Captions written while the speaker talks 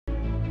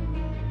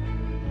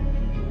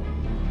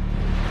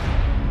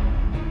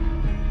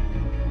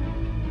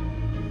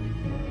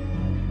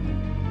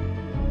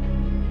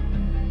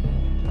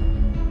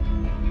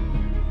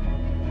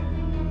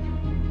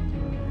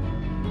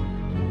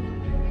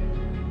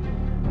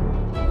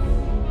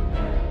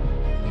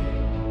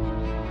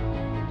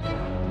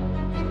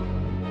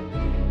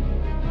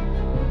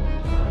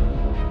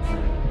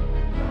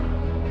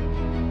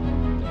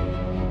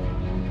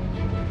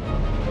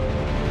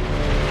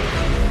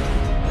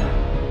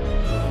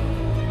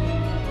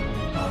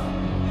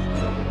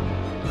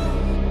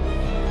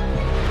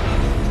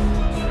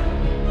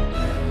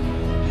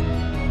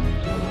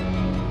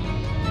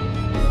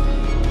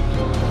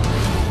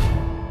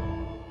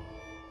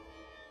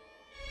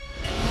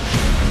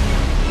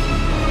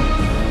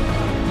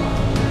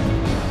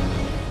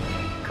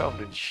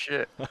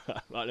shit.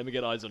 Right, let me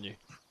get eyes on you.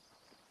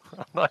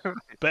 No,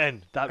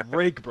 Ben, that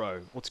rig,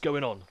 bro. What's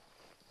going on?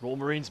 Royal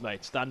Marines,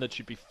 mate. Standard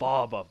should be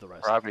far above the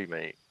rest. Rabby,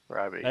 mate.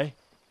 Rabby. Hey?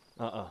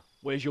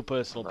 Where's your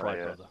personal No, pride,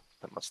 yeah. brother?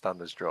 Let my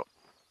standards drop.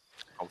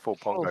 I'm full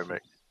Pongo,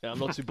 mate. Yeah, I'm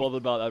not too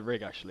bothered about that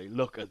rig, actually.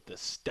 Look at the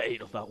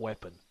state of that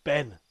weapon.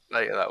 Ben,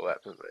 Later that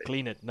weapon, mate.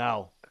 clean it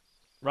now.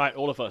 Right,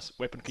 all of us.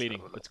 Weapon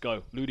cleaning. Let's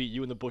go. Ludi,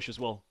 you in the bush as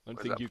well. I don't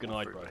Where's think that you can pull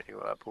hide, through, bro. mate? You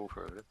got that pull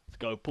through, is it? Let's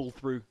go. Pull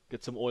through.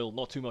 Get some oil.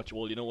 Not too much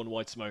oil. You don't want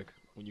white smoke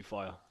when you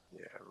fire.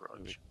 Yeah,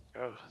 right.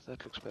 Oh,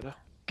 that looks better.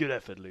 Good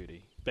effort,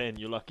 Ludi. Ben,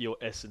 you're lucky your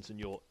essence and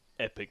your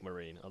epic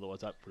marine. Otherwise,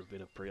 that would have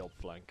been a pretty old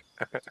flank.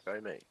 Go,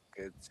 mate.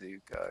 Good to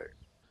go.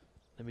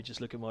 Let me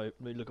just look at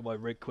my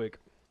rig quick.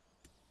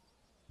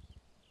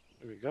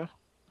 There we go.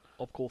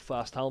 Opcore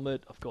fast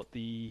helmet. I've got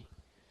the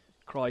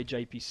Cry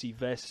JPC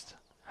vest.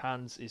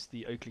 Hands is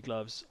the Oakley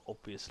gloves,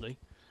 obviously.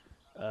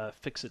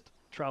 Fix-it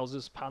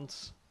trousers,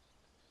 pants,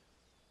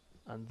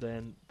 and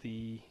then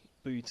the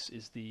boots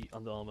is the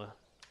Under Armour.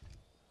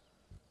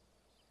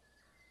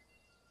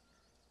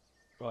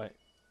 Right.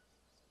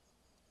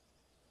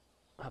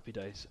 Happy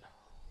days.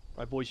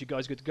 Right, boys, you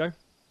guys good to go?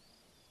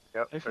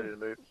 Yep, Hey, ready to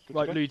move.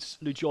 Right,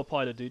 Ludes, your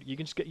pilot, dude. You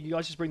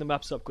guys just bring the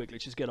maps up quickly.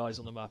 Just get eyes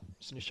on the map.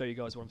 Just gonna show you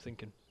guys what I'm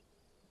thinking.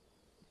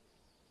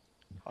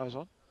 Eyes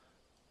on.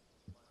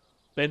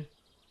 Ben.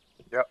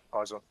 Yep,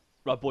 eyes on.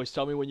 Right, boys,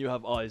 tell me when you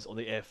have eyes on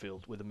the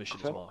airfield with the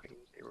missions Okay. marked.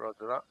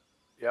 Roger that.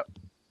 Yep.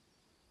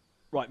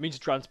 Right, means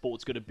of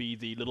transport's going to be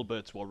the little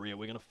bird's warrior.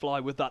 We're going to fly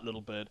with that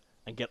little bird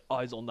and get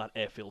eyes on that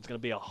airfield. It's going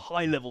to be a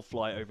high-level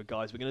flyover,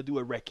 guys. We're going to do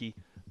a recce.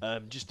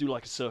 Just do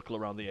like a circle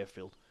around the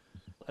airfield.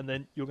 And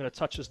then you're going to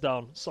touch us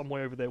down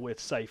somewhere over there where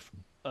it's safe.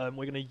 We're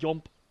going to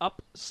yomp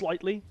up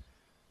slightly,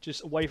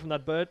 just away from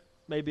that bird.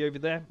 Maybe over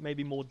there,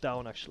 maybe more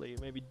down, actually.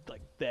 Maybe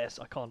like there.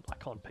 So I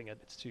can't ping it.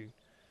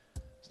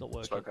 It's not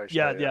working.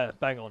 Yeah,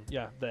 bang on.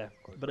 Yeah, there.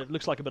 But it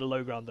looks like a bit of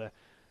low ground there.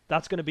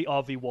 That's going to be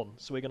RV1.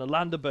 So we're going to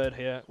land a bird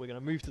here. We're going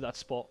to move to that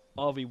spot,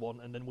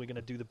 RV1, and then we're going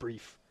to do the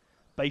brief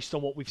based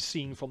on what we've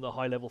seen from the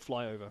high-level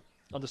flyover.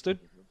 Understood?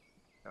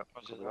 Yep,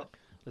 Roger.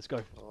 Let's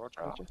go.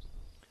 Roger.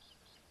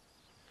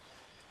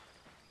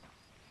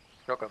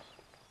 Shotgun.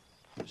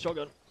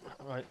 Shotgun.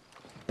 All right.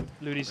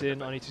 Ludi's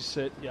in. I need to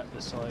sit. Yeah,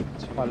 this side.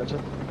 Pilot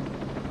it.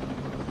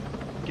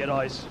 Get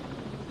eyes.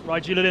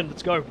 Right, Gila in.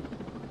 Let's go.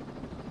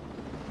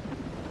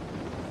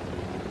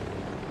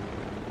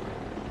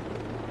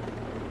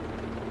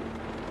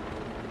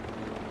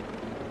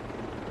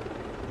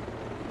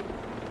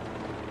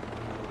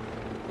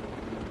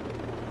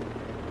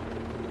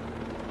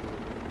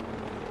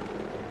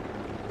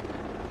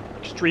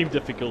 Extreme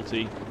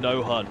difficulty,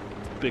 no HUD,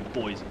 big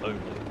boys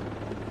only.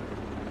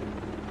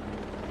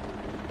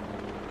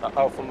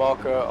 Alpha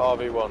marker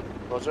RV1.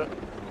 Roger.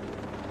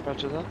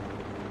 Roger that.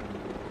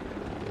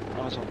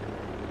 Eyes on.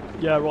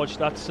 Yeah, Rog,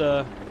 that's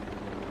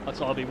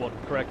RV1,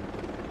 correct.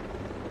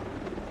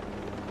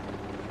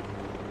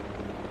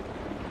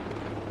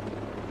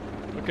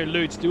 Okay,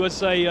 Ludes, do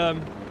us a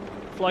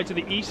fly to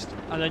the east,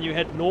 and then you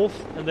head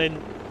north, and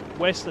then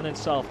west, and then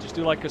south. Just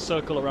do like a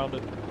circle around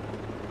it.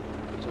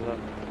 Roger that.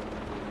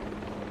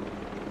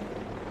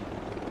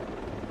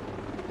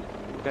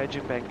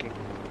 Engaging banking.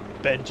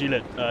 Ben,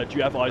 Gillet, do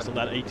you have eyes on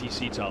that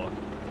ATC tower?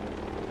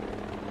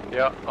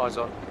 Yeah, eyes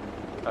on.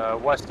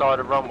 West side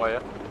of runway,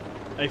 yeah?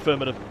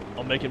 Affirmative.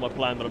 I'm making my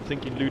plan, but I'm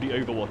thinking Ludi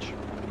Overwatch.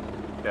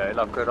 Yeah, he'll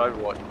have good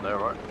overwatch from there,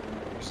 right?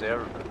 You see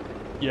everything.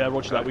 Yeah,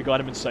 roger that. We got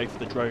him in safe for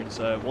the drones.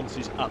 Once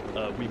he's up,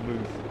 we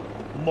move.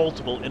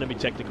 Multiple enemy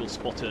technical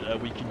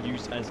spotted. We can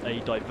use as a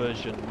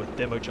diversion with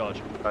demo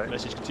charge. Okay.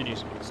 Message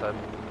continues. So,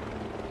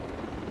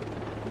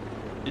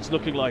 It's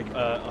looking like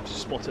I've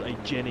spotted a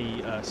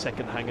Jenny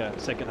second hangar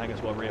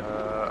as well, rear.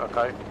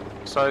 okay.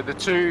 So the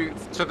two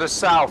to the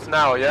south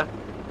now, yeah?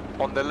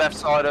 On the left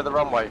side of the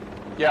runway.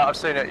 Yeah, I've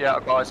seen it. Yeah,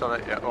 I've got eyes on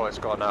it. Yeah. Oh, it's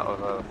gone out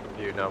of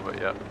view now, but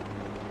yeah.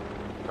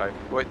 Okay.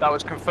 Wait, that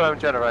was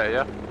confirmed generator,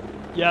 yeah?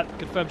 Yeah,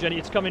 confirmed, Jenny.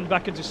 It's coming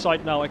back into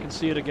sight now. I can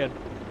see it again.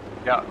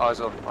 Yeah, eyes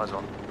on, eyes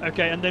on.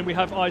 Okay, and then we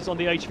have eyes on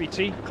the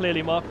HVT,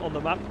 clearly marked on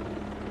the map.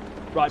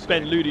 Right,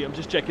 Ben, Ludi, I'm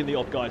just checking the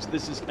op, guys.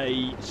 This is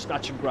a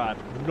snatch and grab,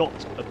 not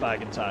a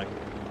bag and tag.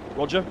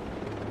 Roger?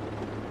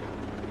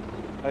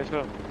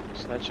 Over.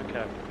 Snatch and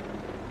cap.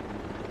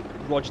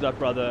 Roger that,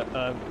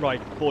 brother.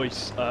 Right,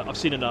 boys, I've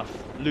seen enough.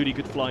 Ludi,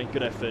 good flying,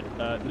 good effort.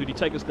 Ludi,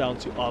 take us down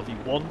to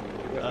RV1,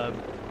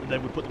 and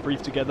then we put the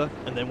brief together,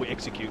 and then we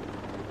execute.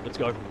 Let's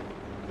go.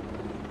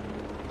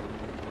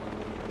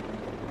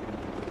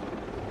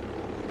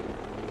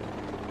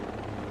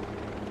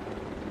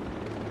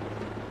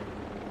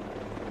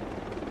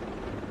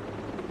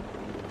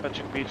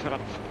 Punching beat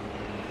vanaf.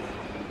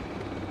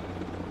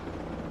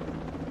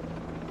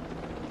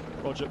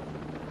 Roger.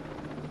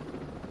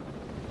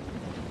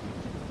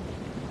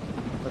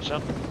 Push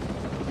up.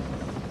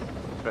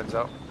 Ben's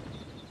out.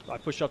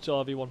 Right, push up to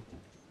RV1.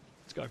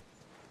 Let's go.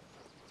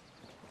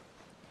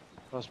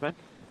 Last man.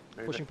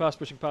 Pushing past,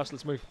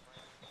 let's move.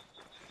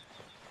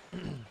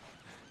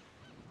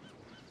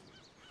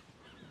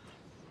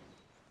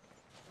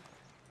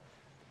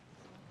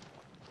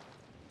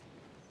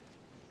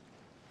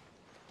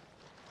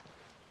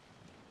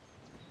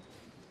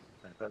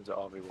 Ben's at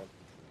RV1.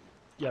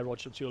 Yeah,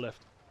 Roger, to your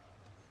left.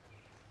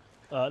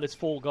 Let's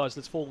fall, guys.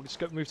 Let's fall. Let's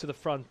go move to the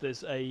front.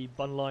 There's a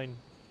bun line,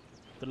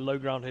 the low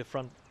ground here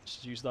front.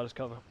 Just use that as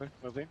cover. Okay,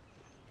 moving.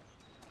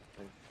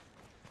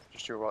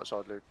 Just your right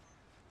side, Luke.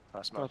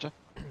 That's man. Roger.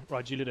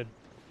 Right, Julian in.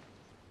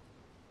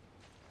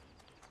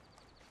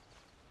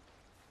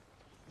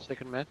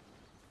 Second man.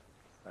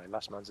 Okay,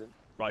 last man's in.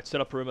 Right,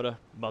 set up perimeter.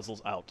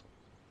 Muzzles out.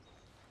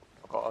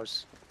 I've got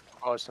eyes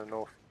to the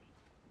north.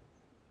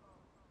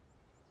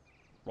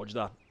 Roger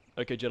that.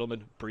 Okay,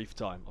 gentlemen, brief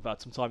time. I've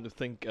had some time to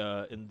think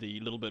in the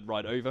little bit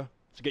right over.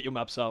 So get your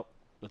maps out.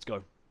 Let's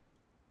go.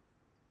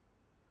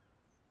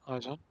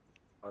 Eyes on.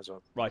 Eyes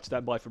on. Right,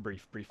 stand by for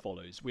brief. Brief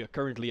follows. We are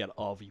currently at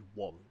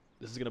RV1.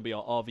 This is going to be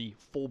our RV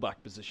fallback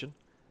position.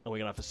 And we're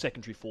going to have a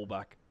secondary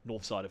fallback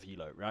north side of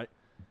Hilo, right?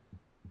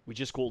 We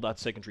just called that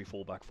secondary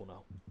fallback for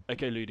now.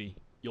 Okay, Ludi,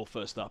 you're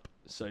first up.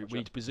 So we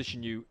need to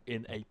position you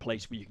in a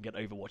place where you can get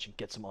overwatch and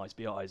get some eyes,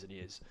 be our eyes and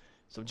ears.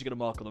 So I'm just going to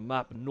mark on the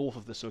map, north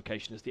of this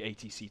location is the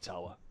ATC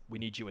tower. We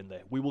need you in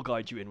there. We will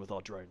guide you in with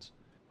our drones.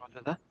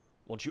 Roger that.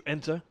 Once you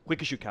enter,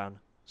 quick as you can,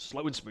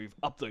 slow and smooth,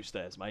 up those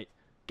stairs, mate.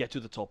 Get to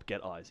the top,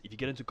 get eyes. If you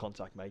get into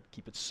contact, mate,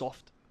 keep it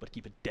soft, but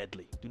keep it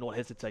deadly. Do not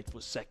hesitate for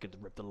a second to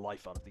rip the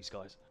life out of these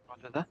guys.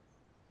 Roger that.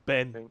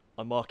 Ben,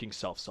 I'm marking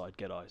south side,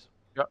 get eyes.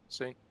 Yep,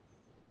 see.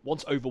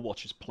 Once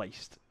overwatch is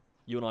placed,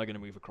 you and I are going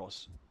to move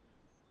across.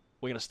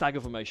 We're going to stagger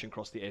formation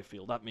across the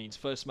airfield. That means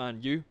first man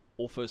you,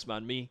 or first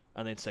man me,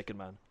 and then second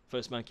man.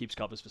 First man keeps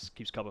cover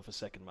for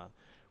second man.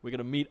 We're going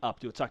to meet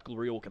up to a tactical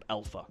reorg at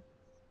Alpha.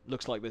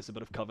 Looks like there's a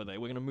bit of cover there.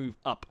 We're going to move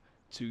up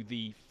to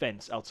the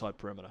fence outside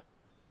perimeter.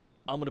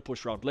 I'm going to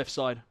push around left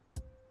side.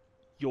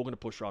 You're going to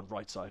push around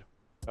right side.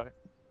 Okay.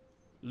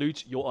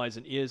 Loot your eyes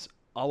and ears.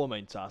 Our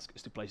main task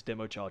is to place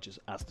demo charges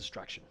as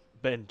distraction.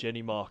 Ben,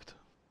 Jenny marked.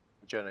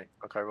 Jenny.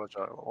 Okay,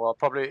 Roger. Well,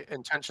 probably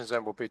intentions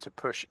then will be to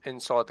push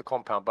inside the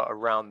compound, but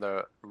around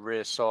the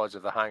rear sides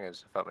of the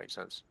hangars, if that makes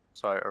sense.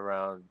 So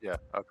around, yeah,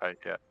 okay,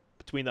 yeah.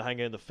 Between the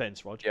hangar and the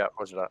fence, Roger? Yeah,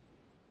 Roger that.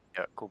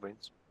 Yeah, cool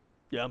beans.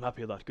 Yeah, I'm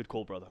happy with that. Good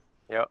call, brother.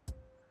 Yeah.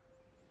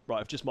 Right,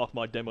 I've just marked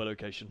my demo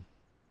location.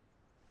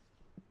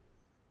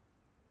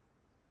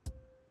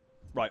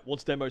 Right,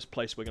 once demo's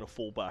placed, we're going to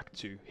fall back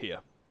to here.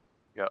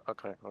 Yeah,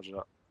 okay, Roger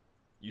that.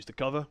 Use the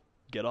cover,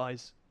 get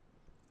eyes,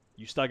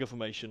 use stagger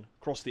formation,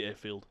 cross the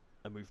airfield,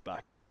 and move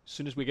back. As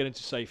soon as we get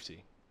into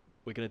safety,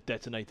 we're going to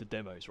detonate the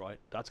demos, right?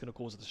 That's going to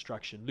cause a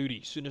distraction. Ludi,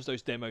 as soon as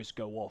those demos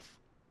go off,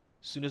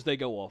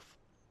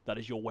 that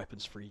is your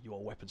weapons free. You are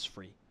weapons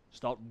free.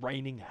 Start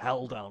raining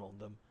hell down on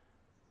them.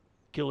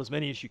 Kill as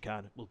many as you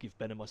can. We'll give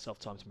Ben and myself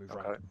time to move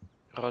around.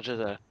 Roger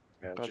that.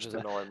 Yeah, Roger just that.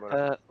 annoying,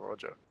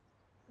 Roger.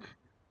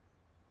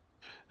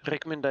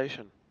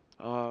 Recommendation.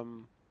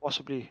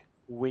 Possibly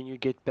when you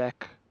get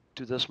back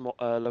to this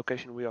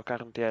location we are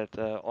currently at,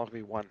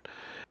 RV1,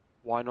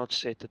 why not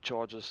set the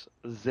charges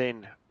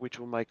then, which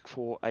will make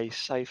for a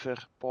safer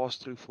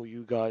pass-through for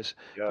you guys,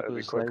 Yeah, it'll be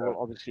because quicker. they will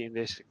obviously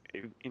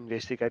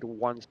investigate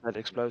once that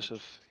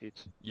explosive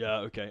hits. Yeah,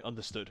 okay,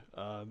 understood.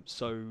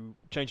 So,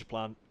 change of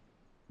plan.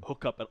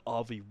 Hook up at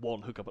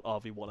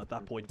RV1, At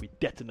that point, we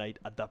detonate.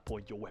 At that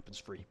point, your weapon's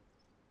free.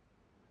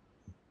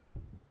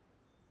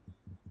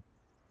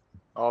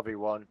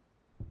 RV1,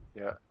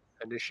 yeah.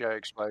 Initiate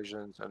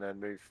explosions and then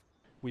move.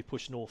 We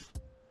push north.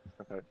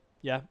 Okay.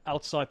 Yeah,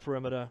 outside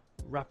perimeter,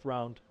 wrap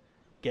round,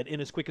 get in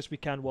as quick as we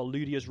can while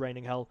Ludia's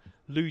raining hell.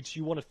 Ludes,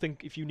 you want to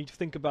think, if you need to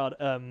think about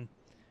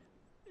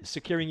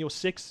securing your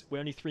 6, we're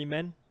only 3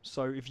 men,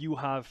 so if you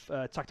have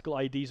tactical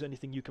IEDs or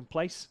anything you can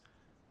place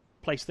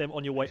them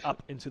on your way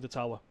up into the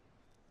tower.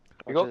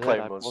 You got Roger that,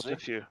 claymores, I've brought a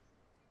few.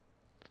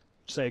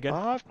 Say again?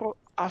 I've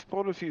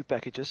brought a few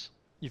packages.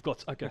 You've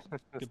got, okay,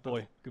 good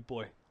boy,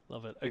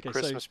 love it. Okay,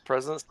 Christmas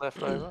presents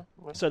left over?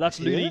 so that's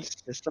Ludi. Yes,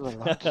 there's still a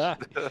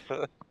lot.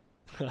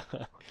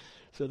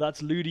 So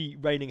that's Ludi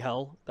raining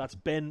hell. That's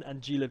Ben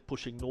and GLID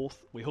pushing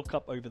north. We hook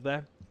up over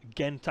there.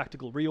 Again,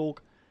 tactical reorg,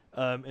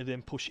 and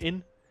then push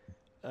in.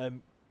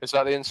 Is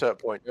that the insert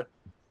point, yeah?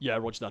 Yeah,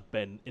 roger that,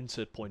 Ben.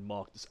 Insert point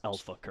marked as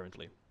Alpha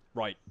currently.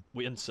 Right,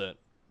 we insert.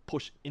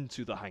 Push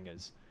into the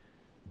hangars.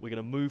 We're going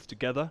to move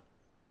together.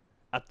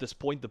 At this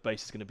point, the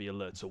base is going to be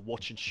alert. So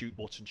watch and shoot,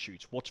 watch and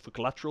shoot. Watch for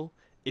collateral.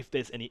 If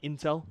there's any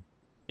intel,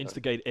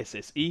 instigate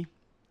SSE.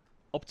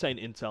 Obtain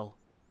intel.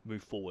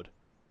 Move forward.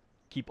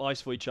 Keep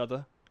eyes for each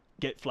other.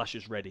 Get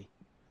flashes ready.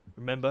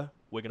 Remember,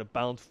 we're going to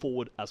bound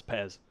forward as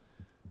pairs.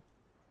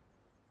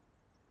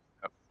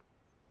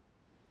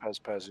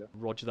 Yep. Pairs, yeah.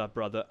 Roger that,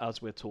 brother.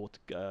 As we're taught,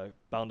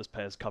 bound as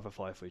pairs, cover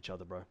fire for each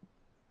other, bro.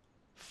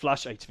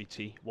 Flash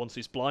HVT. Once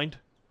he's blind,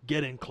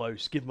 get in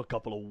close. Give him a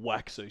couple of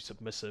whacks so he's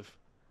submissive.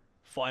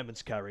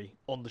 Fireman's carry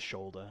on the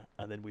shoulder.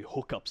 And then we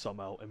hook up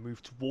somehow and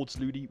move towards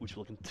Ludi, which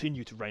will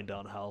continue to rain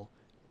down hell.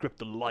 Grip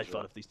the life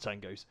out of these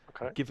tangos.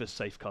 Okay. Give us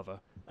safe cover.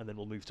 And then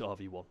we'll move to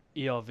RV1.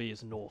 ERV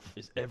is north.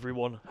 Is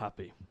everyone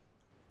happy?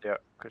 Yeah,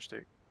 good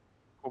stick.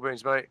 Cool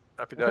beans, mate.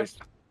 Happy days.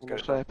 I'm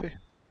also happy.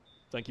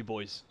 Thank you,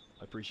 boys.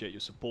 I appreciate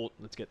your support.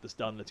 Let's get this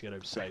done. Let's get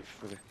home safe.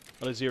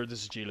 Hello, Zero.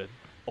 This is GLID.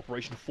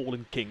 Operation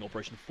Fallen King.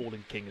 Operation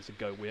Fallen King is a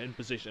go. We're in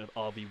position at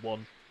RV1.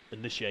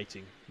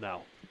 initiating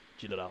now.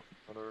 Chill it out.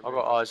 I've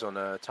got eyes on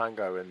a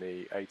Tango in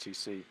the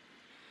ATC.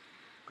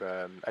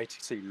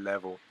 ATC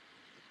level.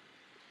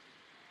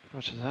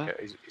 Roger that. Yeah,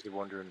 he's a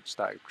wandering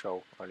static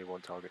patrol. Only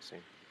one target seen.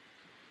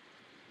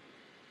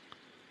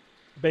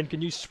 Ben,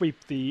 can you sweep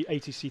the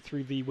ATC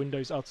through the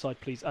windows outside,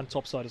 please, and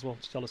topside as well,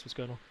 to tell us what's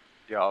going on?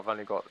 Yeah, I've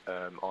only got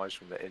eyes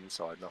from the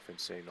inside. Nothing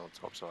seen on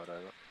topside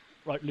over.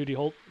 Right, Ludi,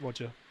 hold.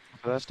 Roger.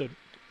 Understood.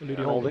 Ludi,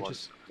 Yeah, hold.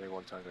 only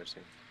one Tango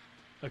seen.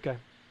 Okay.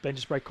 Ben,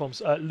 just break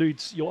comms.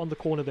 Ludes, you're on the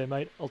corner there,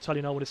 mate. I'll tell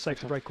you now when it's safe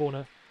to break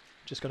corner.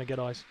 Just going to get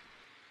eyes.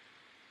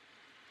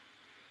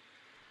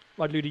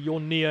 Right, Ludi, your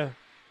near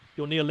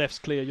left's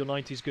clear. Your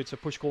 90's good, so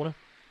push corner.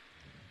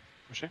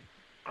 Pushing.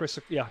 Chris,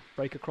 yeah,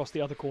 break across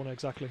the other corner,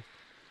 exactly.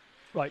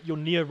 Right, your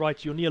near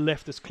right, your near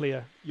left is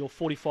clear. Your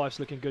 45's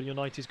looking good, your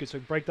 90's good, so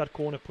break that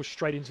corner, push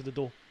straight into the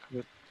door.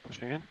 Good.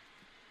 Pushing in.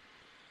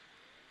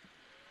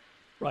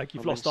 Right,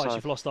 you've I'm lost eyes, inside.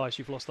 you've lost eyes,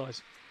 you've lost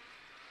eyes.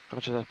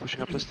 Roger that.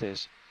 Pushing up the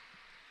stairs.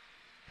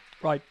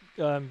 Right,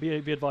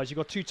 be advised, you've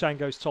got 2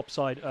 tangos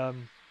topside,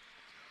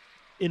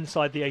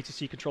 inside the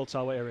ATC control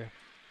tower area.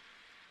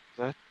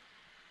 That.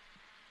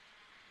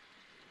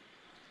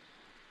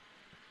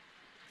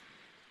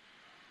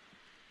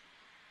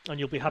 And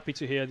you'll be happy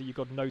to hear that you've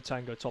got no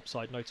tango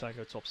topside, no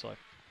tango topside.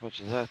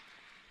 Roger that.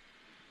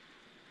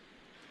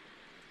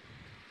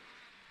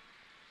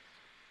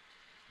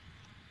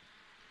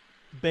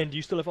 Ben, do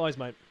you still have eyes,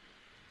 mate?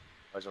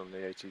 Eyes on the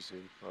ATC.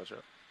 Roger.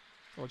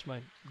 Roger,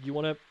 mate. You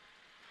want to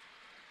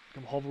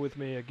come hover with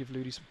me or give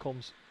Ludi some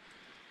comms?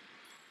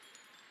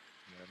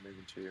 Yeah,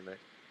 moving to you, mate.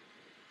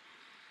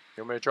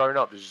 You want me to drone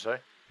up, did you say?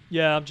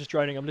 Yeah, I'm just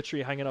droning. I'm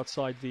literally hanging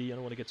outside I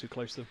don't want to get too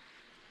close to them.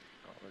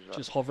 Oh, roger that.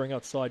 Just hovering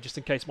outside, just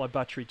in case my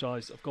battery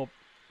dies. I've got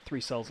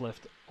 3 cells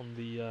left on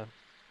the on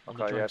the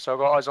Okay, drone. yeah, so I've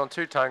got eyes on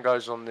 2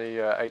 Tangos on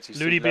the ATC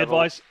Ludi, be level.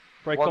 advised.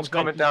 Break One's comms,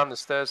 coming mate. down the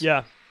stairs.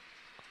 Yeah,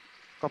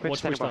 Copy. watch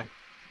Standing push by. now.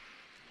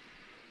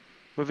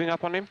 Moving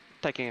up on him.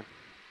 Taking him.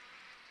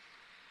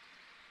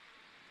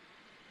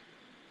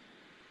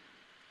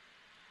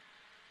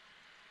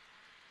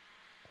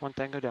 One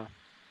tango down.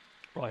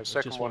 Right, The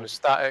second just one right. is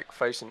static,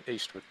 facing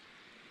eastward.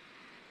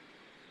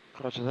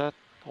 Roger that.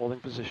 Holding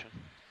position.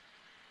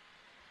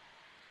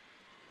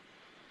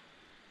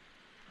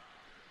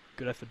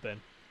 Good effort,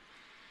 Ben.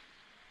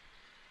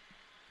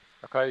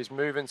 Okay, he's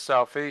moving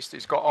southeast.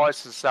 He's got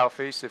eyes to the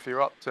southeast. If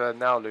you're up to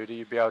now, Ludi,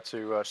 you'd be able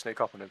to sneak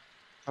up on him.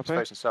 He's Okay.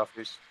 facing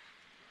southeast.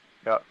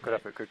 Yeah, good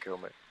effort, good kill,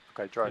 mate.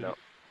 Okay, drone Ludi. out.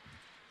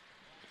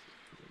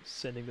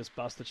 Sending this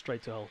bastard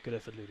straight to hell. Good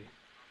effort, Ludi.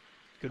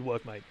 Good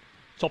work, mate.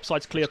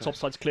 Topside's clear, That's nice.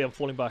 topside's clear. I'm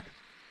falling back.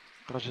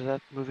 Roger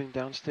that. Moving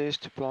downstairs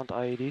to plant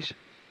IEDs.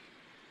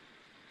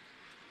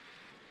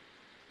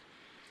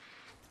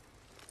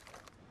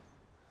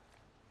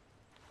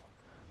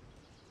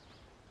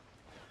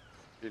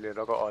 Julian,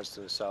 I've got eyes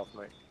to the south,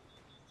 mate.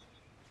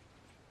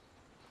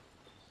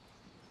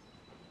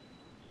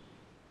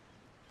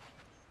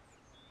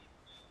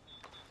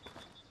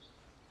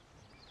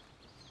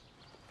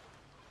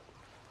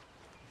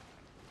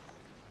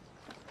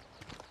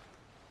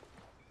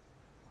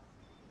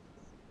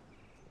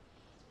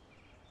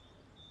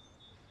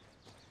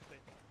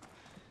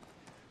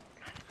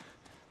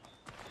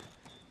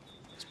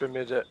 Spin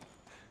me a jet.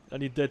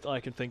 Only dead I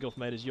can think of,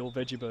 mate, is your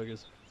veggie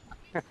burgers.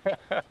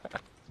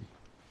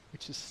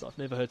 Which is, I've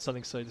never heard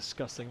something so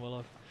disgusting in my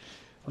life.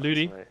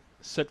 Ludi, Mate.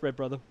 set red,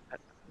 brother.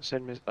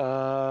 Send me.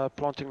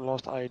 Planting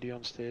last IED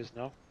on stairs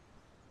now.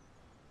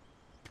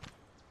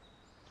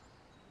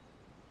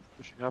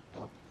 Pushing up.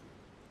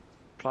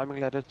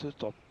 Climbing ladder to the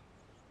top.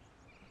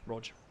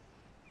 Rog.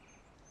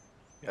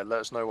 Yeah, let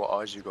us know what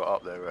eyes you got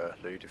up there, Lud,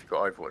 if you've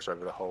got Overwatch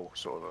over the whole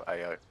sort of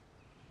AO.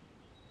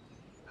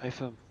 Hey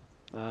firm.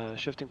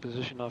 Shifting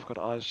position, I've got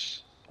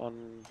eyes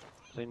on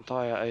the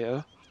entire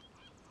AO.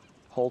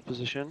 Hold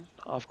position,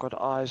 I've got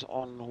eyes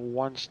on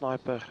 1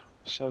 sniper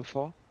so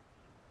far.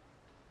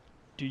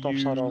 Do Top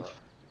side you...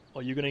 off.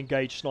 Are you going to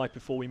engage snipe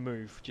before we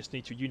move? Just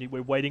need to...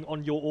 we're waiting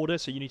on your order,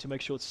 so you need to make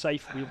sure it's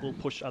safe. We will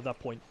push at that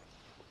point.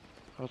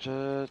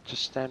 Roger,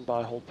 just stand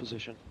by, hold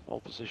position.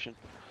 Hold position.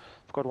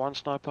 I've got 1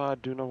 sniper, I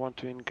do not want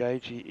to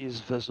engage, he is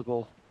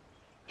visible.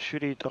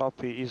 Should he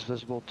drop, he is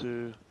visible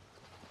to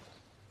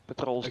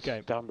patrols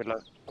Okay. down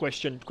below.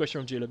 Question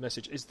on GLID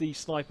message. Is the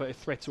sniper a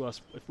threat to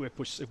us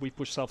if we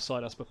push south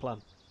side as per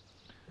plan?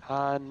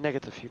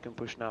 Negative, you can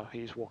push now,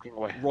 he's walking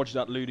away. Roger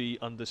that, Ludi.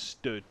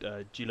 Understood.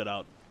 GLID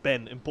out.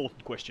 Ben,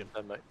 important question.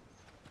 Then, mate.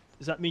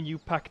 Does that mean you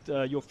packed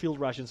your field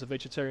rations of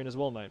vegetarian as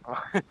well, mate?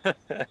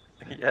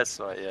 Yes,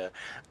 mate, yeah.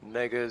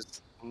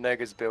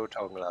 Negas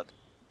biltong, lad.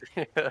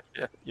 Yeah.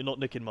 You're not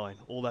nicking mine.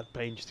 All that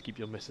pain just to keep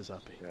your missus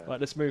happy. Yeah. Right,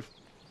 let's move.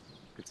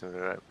 Good to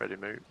know, ready,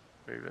 move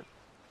it.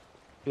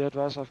 Be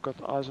advised, I've got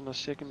eyes on a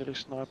secondary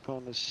sniper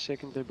on the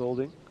secondary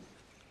building.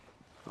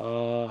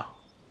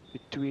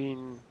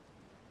 Between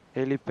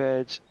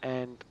helipads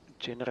and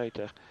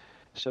generator.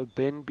 So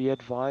Ben, be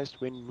advised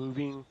when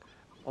moving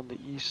on the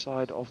east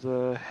side of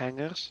the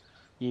hangars,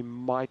 he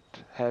might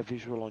have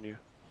visual on you.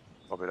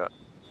 Copy that.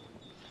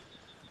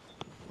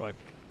 Right.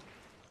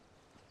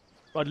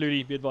 Right,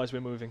 Ludi, be advised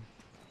we're moving.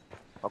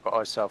 I've got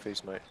eyes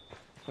southeast, mate.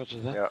 Roger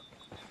that. Yeah.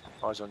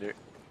 Eyes on you.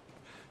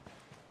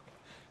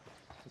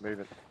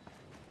 Moving.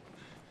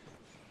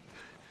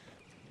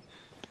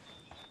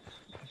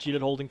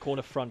 GLID holding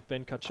corner front.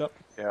 Ben, catch up.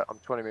 Yeah, I'm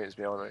 20 meters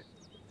behind, mate.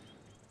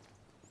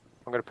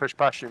 I'm going to push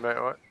past you, mate,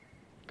 alright?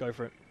 Go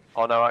for it.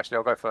 Oh no, actually,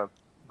 I'll go firm.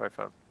 Go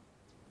firm.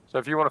 So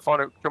if you want to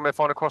find a, do you want me to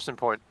find a crossing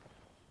point?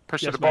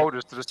 Push Yes, to the mate.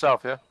 boulders to the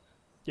south, yeah?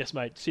 Yes,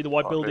 mate. See the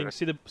white Right, building.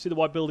 moving. See the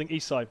white building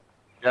east side.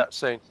 Yeah,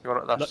 seen. You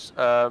want it, that's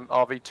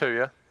RV2,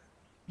 yeah?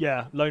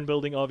 Yeah, lone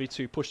building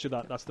RV2. Push to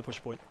that. That's the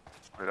push point.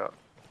 Right up.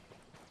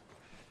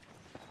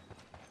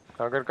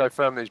 I'm going to go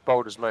firm these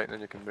boulders, mate, and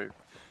then you can move.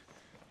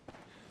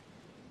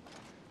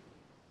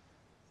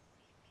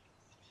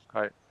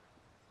 Okay.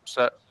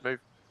 Set. Move.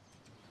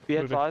 Be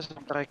Moving. advised,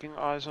 I'm breaking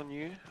eyes on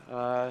you.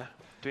 To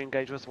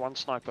engage with one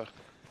sniper.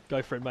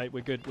 Go for it, mate.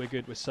 We're good. We're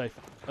good. We're safe.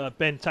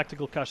 Ben,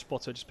 tactical cash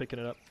spotter. Just picking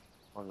it up.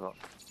 Why not?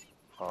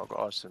 Oh, I've got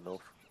eyes to the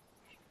north.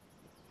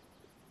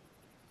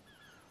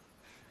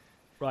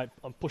 Right.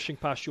 I'm pushing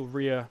past your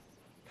rear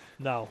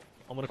now.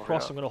 I'm gonna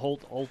cross. yeah. I'm gonna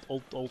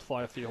hold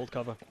fire for you. Hold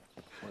cover.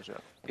 Where's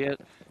that?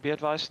 Be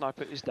advised,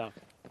 sniper is down.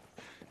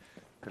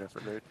 Good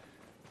effort, dude.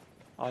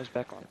 Eyes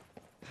back on.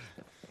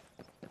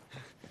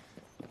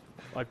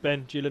 Right,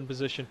 Ben. GLID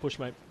position. Push,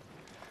 mate.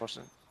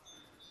 Crossing.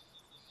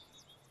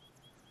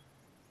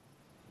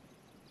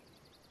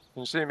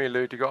 Can you see me,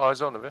 Lude? You got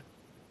eyes on of it?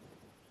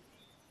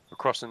 We're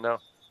crossing now.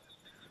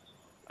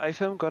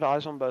 AFM got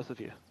eyes on both of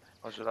you.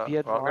 Roger that. Be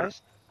Right, I'm gonna-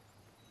 advised.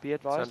 Be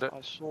advised. Send it.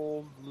 I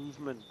saw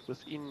movement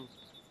within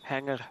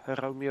hangar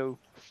Romeo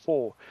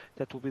 4.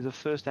 That will be the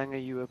first hangar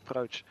you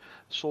approach.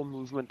 Saw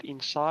movement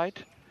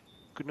inside.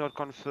 Could not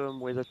confirm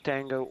whether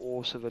tango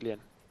or civilian.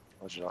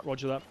 Roger that.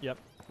 Roger that. Yep.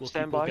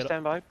 Stand by.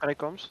 Stand by.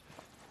 Breakcoms.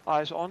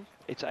 Eyes on.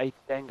 It's a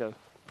tango.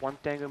 One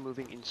tango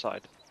moving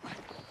inside.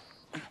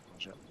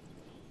 Roger.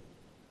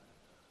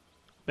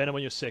 Ben, I'm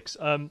on your 6.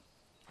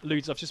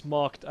 Ludes, I've just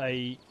marked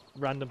a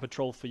random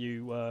patrol for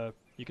you.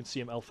 You can see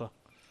him, Alpha.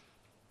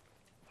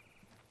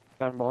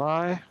 Stand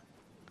by.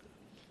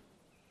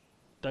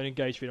 Don't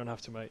engage if you don't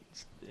have to, mate.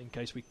 In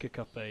case we kick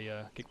up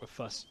a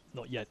fuss.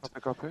 Not yet.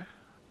 Copy, copy.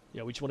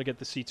 Yeah, we just want to get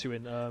the C2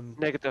 in.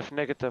 Negative,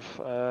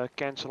 negative.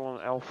 Cancel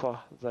on Alpha.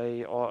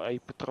 They are a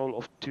patrol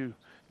of 2,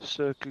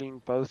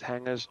 circling both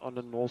hangars on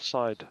the north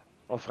side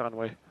of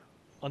runway.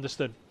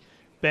 Understood.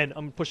 Ben,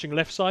 I'm pushing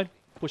left side.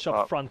 Push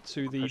up front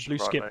to the push blue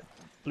right, skip. mate.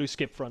 Blue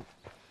skip front.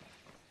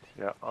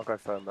 Yeah, I'll go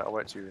firm, mate. I'll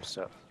wait till you're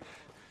set.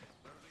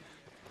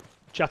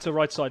 Chatter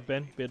right side,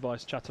 Ben. Be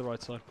advised. Chatter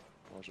right side.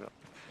 Roger.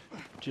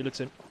 GLID's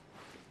in.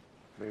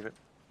 Move it.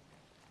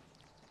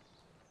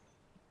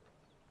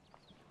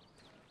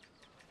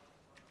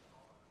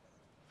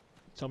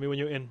 Tell me when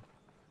you're in.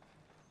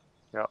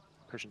 Yeah,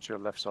 pushing to your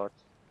left side.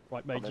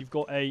 Right, mate. I'm in. You've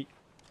got a.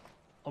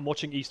 I'm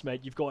watching east,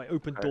 mate. You've got an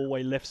open Okay.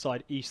 doorway left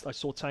side east. I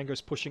saw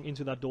tangos pushing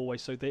into that doorway,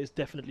 so there's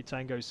definitely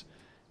tangos.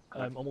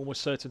 Okay. I'm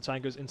almost certain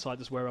tangos inside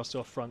this warehouse to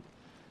our front.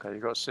 Okay,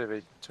 you've got a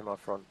civvy to my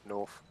front,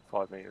 north,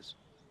 5 meters.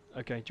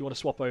 Okay, do you want to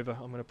swap over?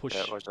 I'm going to push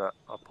Yeah, where's that?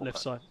 I'll pull left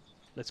back. side.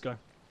 Let's go.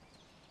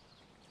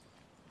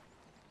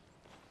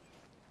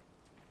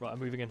 Right, I'm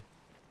moving in.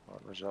 Right,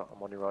 where's that?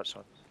 I'm on your right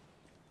side.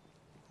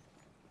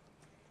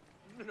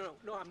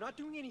 No, I'm not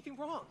doing anything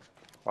wrong.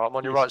 Right, I'm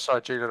on your Yes. right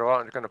side, Julian,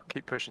 alright? I'm going to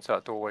keep pushing to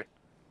that doorway.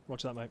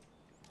 Roger that, mate.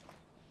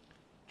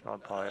 Try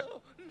and pie it.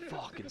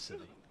 Fucking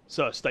silly.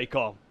 Sir, stay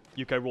calm.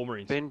 UK Royal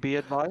Marines. Ben, be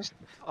advised.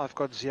 I've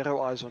got 0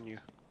 eyes on you.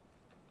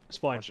 It's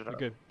fine. Roger We're that.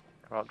 good.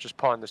 Right, I'm just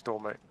pieing this door,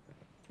 mate.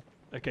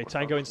 Okay, What's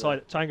tango that?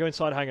 inside. Tango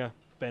inside hangar.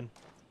 Ben.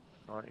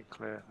 Right, you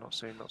clear. Not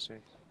seen, not seen.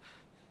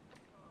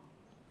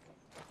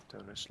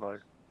 Doing it slow.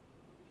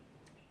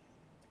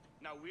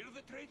 Now we're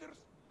the traitors.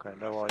 Okay,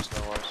 no eyes,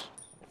 no eyes.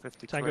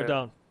 50 Tango clear.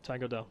 down.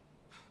 Tango down.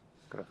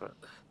 Good effort.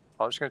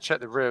 I'm just going to check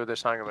the rear of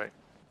this hangar, mate.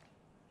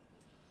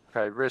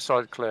 Okay, rear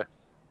side clear.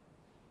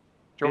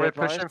 Do you want me to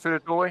push advised. in through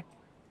the doorway?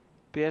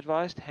 Be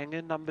advised,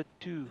 hangar number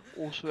 2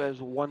 also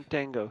has 1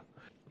 tango.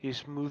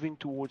 He's moving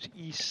towards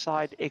east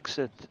side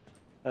exit,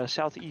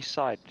 southeast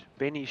side.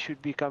 Benny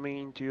should be coming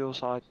into your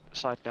side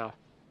now.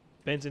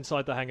 Ben's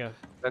inside the hangar.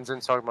 Ben's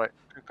inside, mate.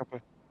 Copy.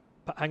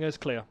 Hangar's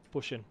clear.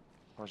 Push in.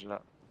 Roger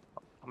that.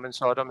 I'm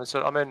inside, I'm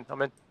inside. I'm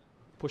in.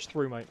 Push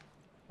through, mate.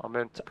 I'm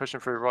in. Pushing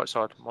through right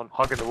side. I'm on,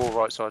 hugging the wall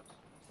right side.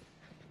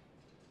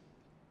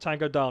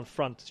 Tango down.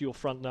 Front. To your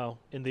front now.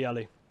 In the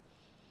alley.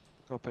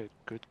 Copy.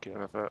 Good kill.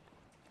 Good effort.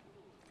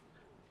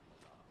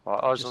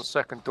 Right, eyes on Just-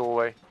 second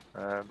doorway.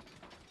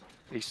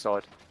 East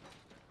side.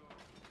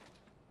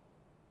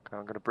 Okay,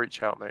 I'm going to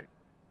breach out, mate.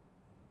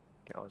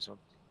 Get eyes on.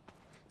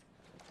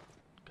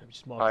 Okay, we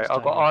just mark Right, this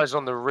I've got tango. eyes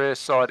on the rear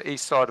side,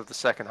 east side of the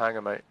second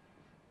hangar, mate.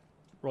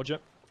 Roger.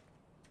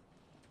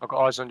 I've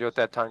got eyes on your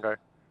dead tango.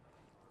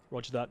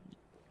 Roger that.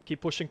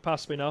 Keep pushing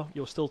past me now.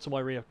 You're still to my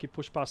rear. Keep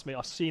pushing past me.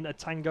 I've seen a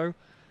tango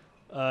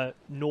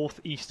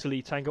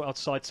northeasterly. Tango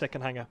outside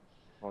second hangar.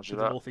 Roger To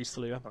the that.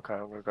 northeasterly, yeah. Okay,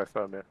 I'm going to go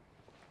firm here.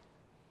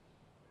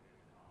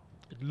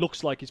 It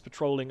looks like he's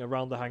patrolling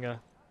around the hangar.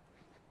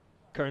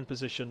 Current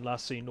position,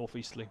 last seen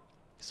northeasterly.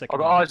 I've Second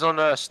got hangar. eyes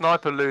on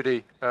Sniper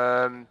Ludi.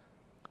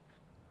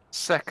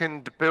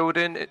 second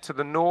building to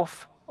the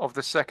north of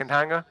the second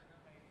hangar.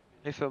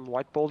 Affirm,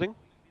 white building.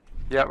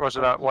 Yeah,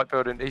 roger that. White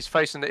building. He's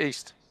facing the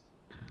east.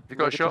 Have you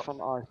got a shot?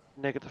 Negative on eyes.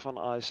 Negative on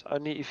eyes.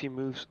 Only if he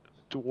moves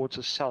towards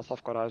the south,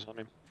 I've got eyes on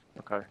him.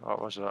 Okay, alright,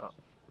 roger that.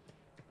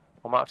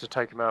 I might have to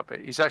take him out, but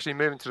he's actually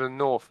moving to the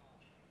north.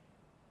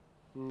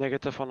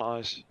 Negative on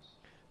eyes.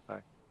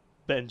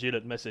 Ben,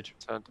 Gillett, message.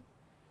 Turned.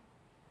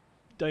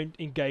 Don't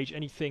engage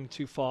anything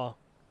too far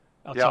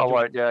outside. Yeah, I your-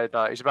 won't. Yeah,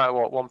 no, he's about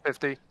what,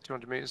 150,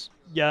 200 meters?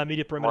 Yeah,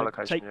 immediate My perimeter.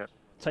 location, yeah.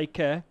 Take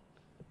care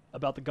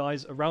about the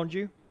guys around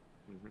you.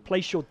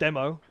 Place your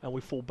demo, and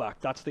we fall back.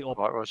 That's the op.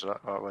 Right, roger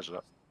that. Right, roger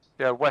that.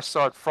 Yeah, west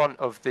side front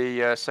of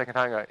the second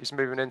hangar. He's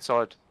moving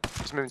inside.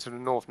 He's moving to the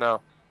north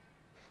now.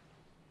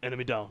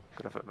 Enemy down.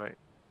 Good effort, mate.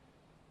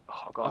 Oh,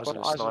 I've I've got eyes got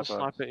on eyes on a a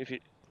sniper.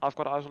 sniper. I've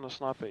got eyes on a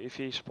sniper. If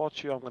he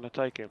spots you, I'm gonna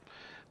take him.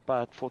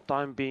 But for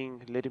time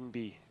being, let him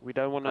be. We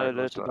don't want to Right,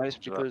 alert the roger that, base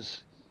roger that.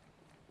 because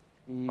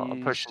Right, I'm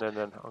he's- pushing in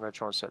then. I'm going to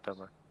try and set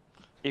demo.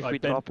 if Right, we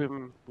Ben. drop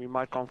him, we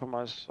might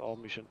compromise our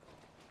mission.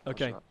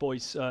 Okay, that?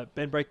 boys.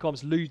 Ben break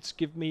comms. Ludes,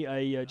 give me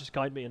a just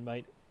guide me in,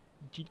 mate.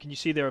 Can you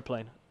see the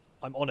aeroplane?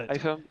 I'm on it.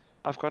 Affirm,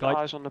 I've got Guide.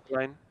 eyes on the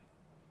plane.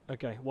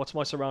 Okay, what's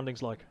my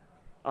surroundings like?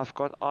 I've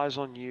got eyes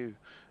on you.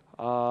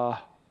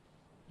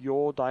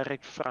 Your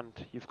direct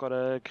front. You've got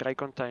a grey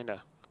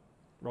container.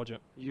 Roger.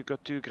 You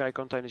got 2 grey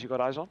containers. You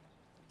got eyes on?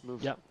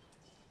 Move. Yeah.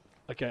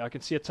 Okay, I can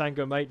see a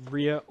tango, mate,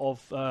 rear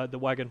of the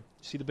wagon.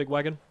 See the big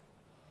wagon?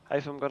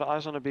 Affirm, got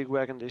eyes on a big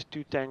wagon. There's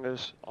 2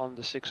 tangos on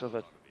the 6 of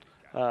it.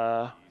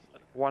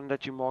 One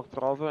that you marked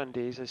Bravo, and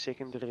there's a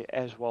secondary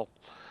as well.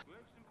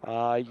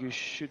 You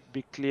should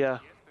be clear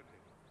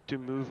to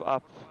move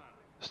up.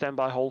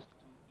 Standby hold.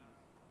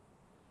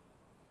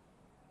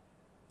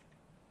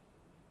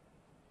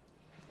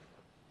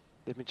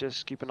 Let me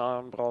just keep an eye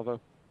on Bravo.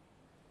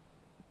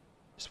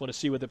 Just want to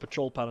see what the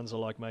patrol patterns are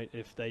like, mate,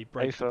 if they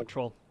break the Affirm.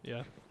 patrol.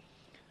 Yeah.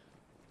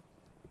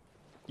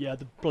 Yeah,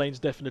 the plane's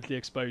definitely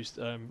exposed.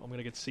 I'm going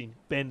to get seen.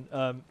 Ben,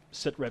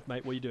 sit rep,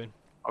 mate. What are you doing?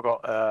 I've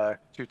got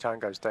 2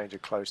 tangos danger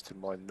close to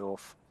my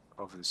north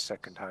of the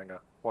second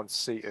hangar. One's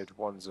seated,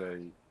 one's a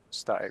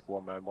static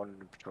one-man, one in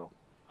the patrol.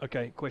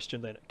 Okay,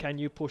 question then. Can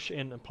you push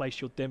in and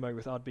place your demo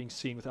without being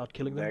seen, without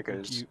killing them? Or do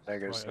Negatives, you-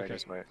 negatives, Right, okay.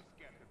 negatives,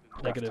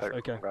 mate. Negative, okay.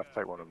 I'm going to have to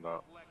take one of them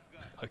out.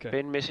 Okay.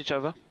 Ben, message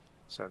over.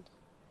 Send.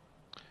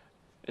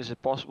 Is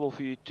it possible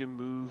for you to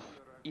move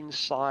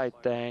inside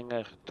the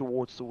hangar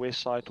towards the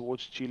west side,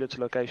 towards Gilead's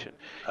location?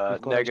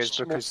 You've got a Negatives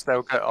small- because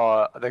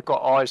they've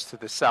got eyes to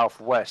the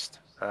southwest,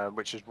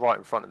 which is right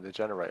in front of the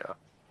generator.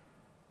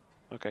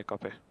 Okay,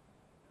 copy.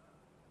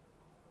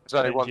 There's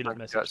only Ben, one Gillett thing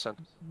message. send.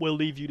 We'll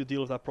leave you to deal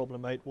with that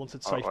problem, mate. Once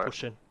it's safe, Alright,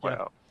 push in. Wait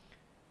Yeah. out.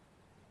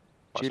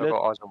 Right, so I've Gillett?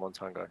 got eyes on one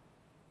tango.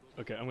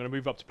 Okay, I'm going to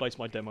move up to place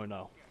my demo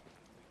now.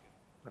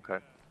 Okay.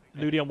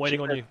 Ludi, I'm waiting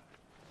on you.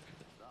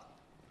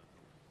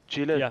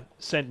 Gilead, Yeah,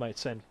 send, mate,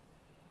 send.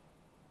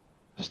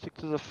 stick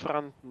to the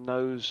front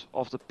nose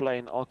of the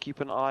plane. I'll keep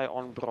an eye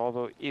on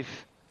Bravo.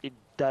 If it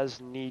does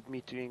need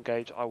me to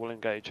engage, I will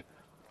engage.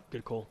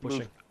 Good call.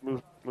 Pushing.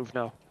 Move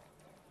now.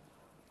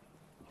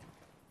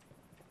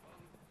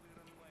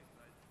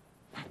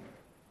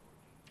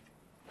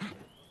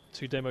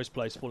 Two demos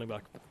placed, falling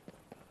back.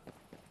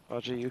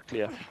 Roger, you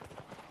clear. Right,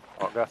 I'm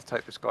going to have to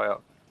take this guy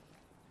out.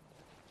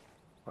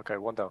 Okay,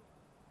 one down.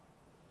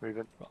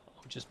 Moving. I'm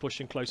just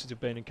pushing closer to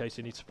Ben in case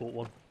he needs support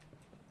one.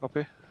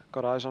 Copy.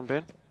 Got eyes on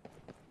Ben.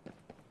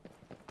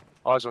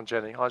 Eyes on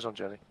Jenny, eyes on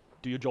Jenny.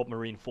 Do your job,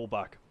 Marine. Fall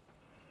back.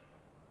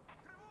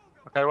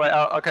 Okay, wait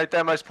out. Okay,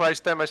 demo's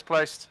placed, demo's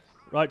placed.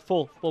 Right,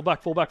 fall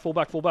back, fall back, fall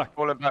back, fall back.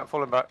 Falling back,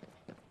 falling back.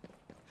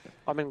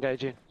 I'm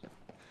engaging.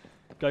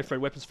 Go for it,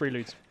 weapons free,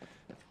 Ludes.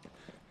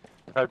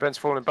 Okay, Ben's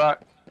falling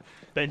back.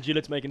 Ben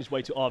Gillett's making his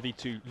way to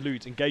RV2.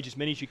 Ludes, engage as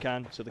many as you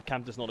can so the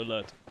camp does not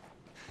alert.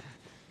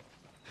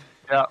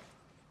 Yeah.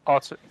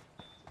 R2,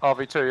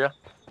 RV2, yeah?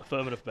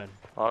 Affirmative, Ben.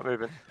 Alright,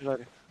 moving.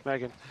 Ready.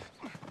 Megan.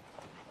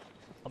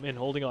 I'm in,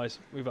 holding eyes.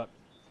 Move up.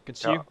 Can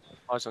see Yeah. you.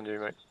 Eyes on you,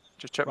 mate.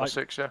 Just check my Right.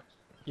 6, yeah?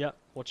 Yeah,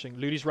 watching.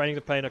 Ludi's raining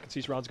the plane. I can see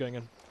his rounds going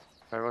in.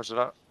 Okay, roger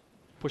that.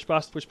 Push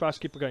past,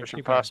 keep going. Pushing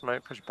Keep past,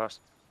 mate, pushing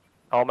past.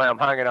 Oh, mate, I'm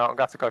hanging out. I'm going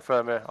to have to go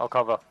firm here. I'll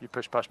cover. You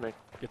push past me.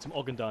 Going. Get some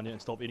organ down here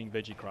and stop eating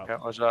veggie crap. Yeah,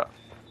 roger that.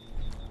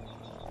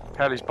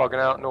 Heli's bugging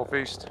out,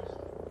 northeast.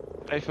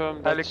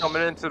 Affirm. Heli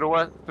coming in to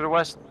the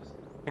west.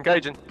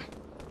 Engaging.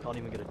 Can't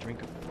even get a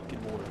drink of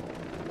fucking water.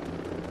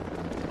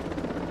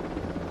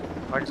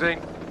 Magazine.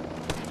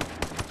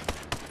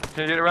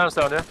 Can you get the rounds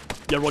down, yeah?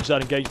 Yeah, roger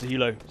that. Engage the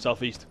helo.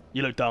 Southeast.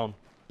 Helo down.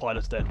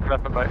 Pilot's dead.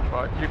 Left, mate.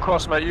 Right, you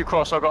cross, mate. You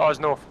cross. I've got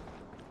eyes north.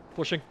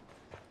 Pushing.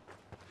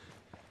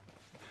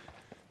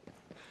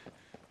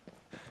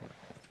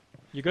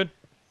 You good?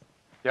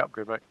 Yeah, I'm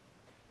good, mate.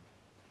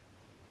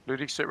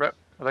 Ludi, sit rep.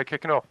 Are they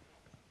kicking off?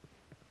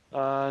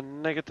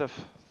 Negative.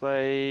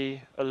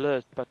 They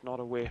alert but not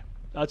aware.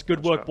 That's good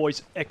Roger work, that.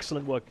 boys.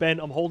 Excellent work. Ben,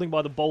 I'm holding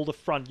by the boulder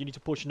front. You need to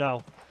push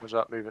now. Was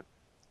that moving?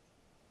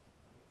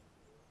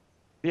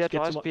 Be Let's get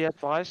advised, some- be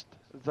advised.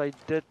 They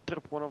did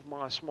trip one of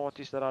my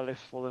smarties that I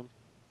left for them.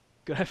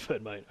 Good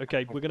effort, mate.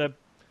 Okay, we're gonna...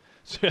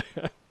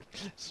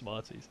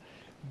 Smarties.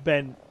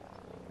 Ben,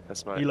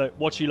 That's mate. helo,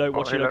 watch helo,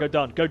 watch Oh, helo. helo. Go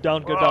down, go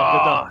down, go down,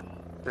 go down.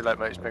 Too late,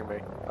 mate. Just ping me.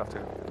 I have to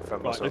defend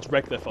Right, myself. let's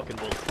wreck their fucking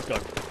balls. Let's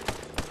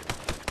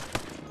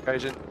go.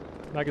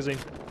 Agent. Magazine.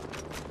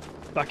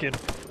 Back in.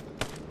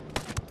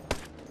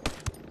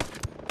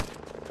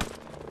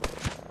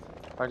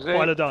 Magazine.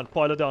 Pile her down,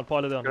 pile her down,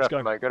 pile her down. Good Let's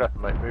effort, go. mate. Good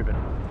effort, mate. Moving.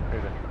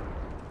 Moving.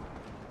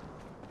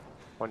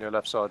 On your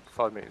left side,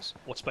 5 meters.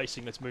 What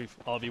spacing? Let's move.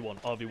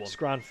 RV1, RV1.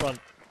 Scran front.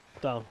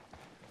 Down.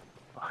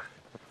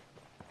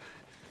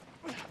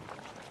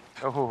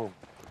 Oh,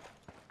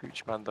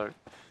 Gucci Mando.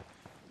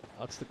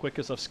 That's the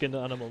quickest I've skinned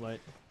an animal, mate.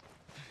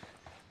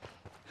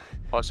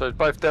 Alright, so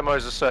both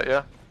demos are set,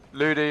 yeah?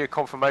 Ludi, a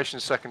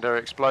confirmation secondary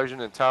explosion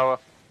in tower.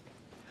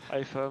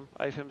 Affirm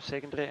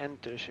secondary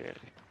and tertiary.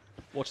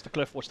 Watch the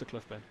cliff,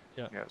 Ben.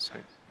 Yeah. Yeah,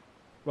 sweet.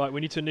 Right,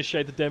 we need to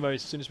initiate the demo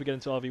as soon as we get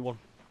into RV1.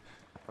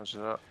 Roger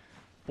that.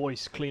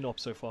 Boys, clean up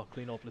so far.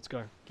 Clean up, let's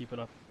go. Keep it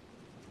up.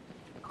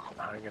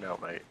 I'm hanging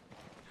out, mate.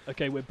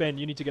 Okay, well, Ben,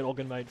 you need to get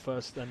Ogden made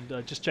first,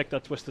 and just check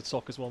that twisted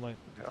sock as well, mate.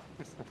 Yeah.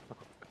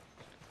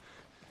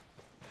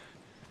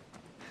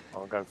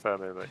 I'm going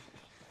firm here, mate.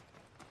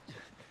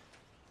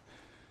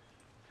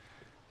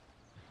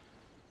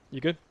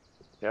 You good?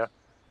 Yeah,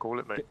 call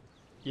it, mate.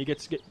 You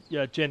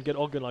yeah, Jen, get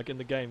Ogden like in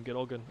the game. Get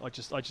Ogden. I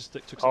just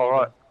took some. Oh, Ogden.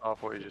 right. I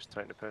thought you were just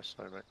taking the piss,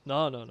 sorry, mate.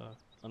 No.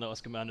 I know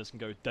us commanders can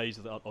go days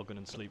without Ogden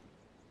and sleep.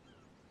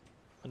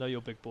 I know you're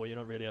a big boy. You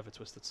don't really have a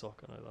twisted sock.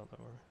 I know that.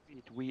 Don't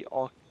worry. We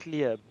are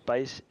clear.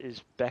 Base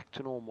is back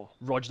to normal.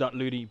 Roger that,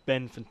 Ludi.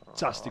 Ben,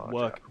 fantastic Oh,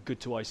 work.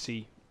 Good to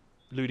IC.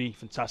 Ludi,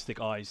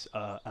 fantastic eyes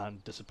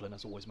and discipline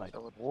as always, mate.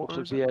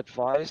 Also be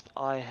advised,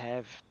 I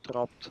have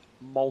dropped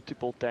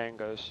multiple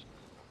tangos.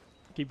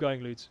 Keep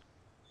going, Ludes.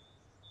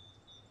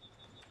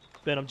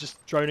 Ben, I'm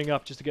just droning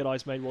up just to get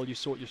eyes made while you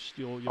sort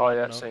your Oh,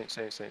 yeah, out. seen.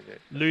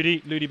 Ludi,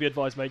 be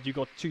advised, mate. You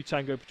got 2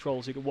 tango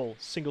patrols. You got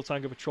single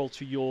tango patrol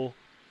to your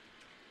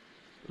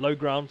low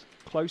ground,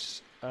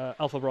 close.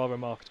 Alpha Bravo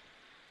marked.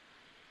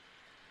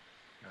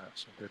 Yeah,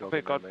 some good We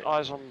Ogden, got mate.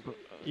 eyes on.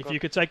 If got you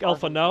could take eyes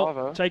Alpha on now,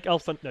 Bravo. take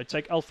Alpha. No,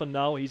 take Alpha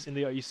now. He's in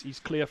the. He's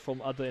clear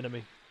from other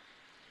enemy.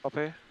 Up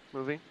here,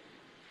 moving.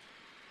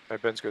 Hey,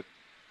 Ben's good.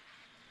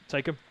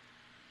 Take him.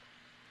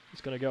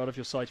 He's gonna go out of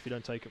your sight if you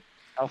don't take him.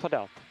 Alpha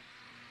down.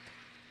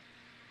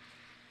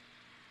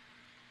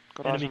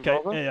 Got eyes Enemy on K.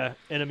 Bravo. Yeah,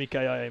 enemy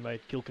KIA,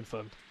 mate. Kill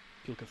confirmed.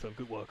 Kill confirmed.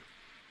 Good work.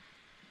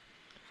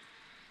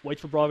 Wait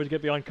for Bravo to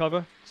get behind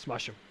cover.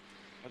 Smash him.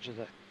 Roger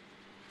that.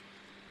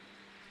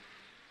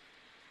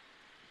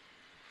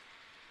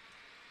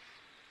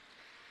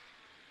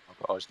 I've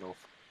got eyes north.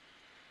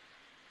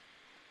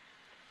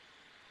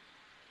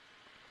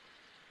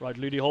 Right,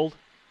 Ludi, hold.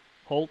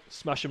 Hold.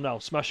 Smash him now.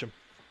 Smash him.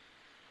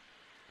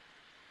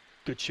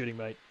 Good shooting,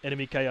 mate.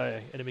 Enemy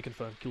KIA. Enemy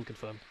confirmed. Kill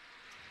confirmed.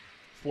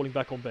 Falling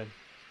back on Ben.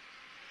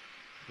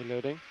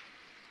 Reloading.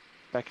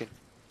 Back in.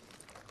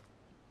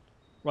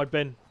 Right,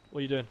 Ben. What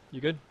are you doing?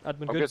 You good?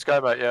 Admin I'm good? good to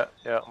go, mate.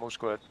 Yeah, I'm all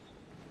squared.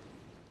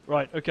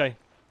 Right, okay.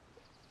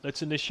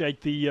 Let's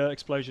initiate the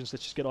explosions.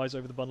 Let's just get eyes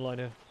over the bun line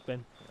here,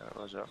 Ben. Yeah,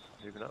 roger.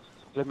 Moving up.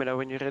 Let me know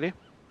when you're ready.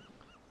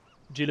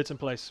 G-Lit's in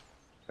place.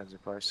 Ben's in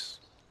place.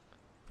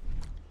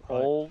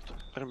 Right. Hold.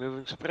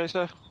 Removing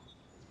suppressor.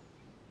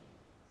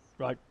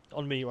 Right,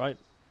 on me, right?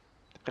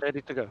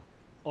 Ready to go.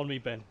 On me,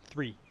 Ben.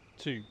 3,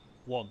 2,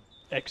 1.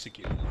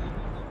 Execute.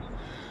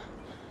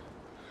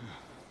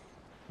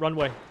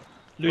 Runway.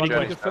 Ludi,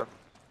 Journey's confirm. down.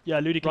 Yeah,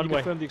 Ludi, can you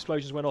Runway. confirm the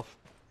explosions went off?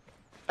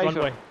 Affirm.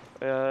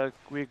 Runway.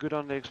 We're good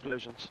on the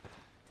explosions.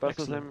 Both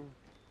Excellent. of them.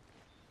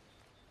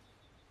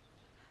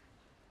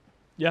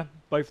 Yeah,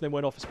 both of them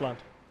went off as planned.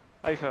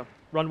 Affirm.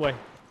 Runway.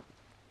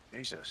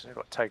 Jesus, they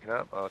got taken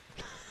out.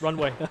 Did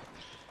Runway.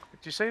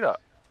 you see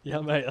that? Yeah,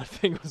 mate, I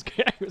think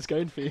it was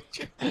going for you.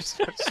 Jesus,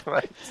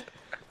 mate.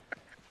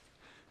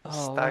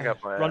 Oh, Stag man.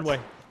 up my ass. Runway.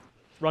 Be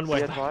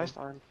Runway. advised,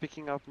 I'm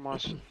picking up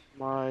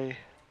my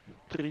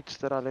treats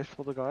that I left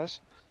for the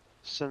guys.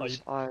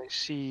 Since I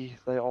see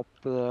they are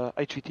the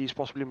HVT is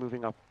possibly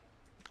moving up.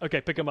 Okay,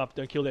 pick him up.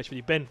 Don't kill the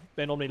HVD.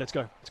 Ben on me. Let's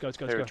go. Let's go. I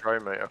can hear a Let's go.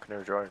 drone, mate. I can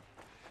hear a drone.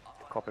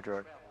 Copper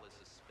drone.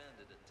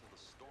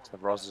 It's the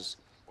Roz's.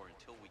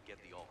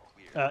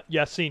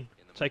 Yeah, seen.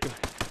 Take him.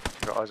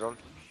 Got eyes on.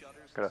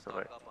 Good effort,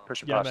 mate.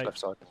 Push it Yeah, past mate. left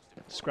side.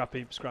 Scrap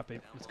heap. Scrap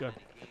heap. Let's go.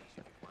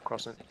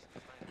 Crossing.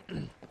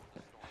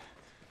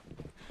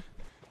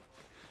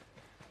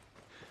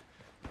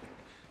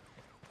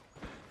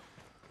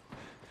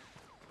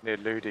 Near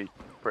Ludi.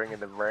 Bringing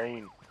the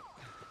rain.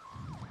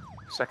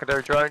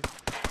 Secondary drone.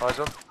 Eyes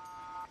on.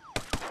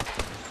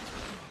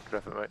 Good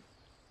effort, mate.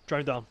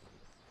 Drone down.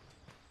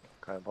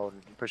 Okay, I'm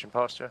holding. Pushing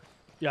past you.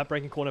 Yeah,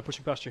 breaking corner,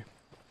 pushing past you.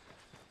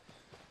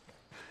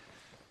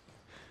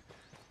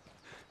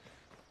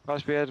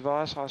 Guys, be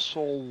advised, I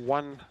saw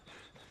one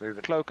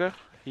Moving. cloaker.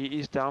 He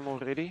is down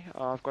already.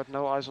 I've got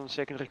no eyes on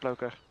secondary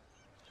cloaker.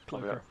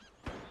 Cloaker.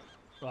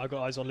 Right, I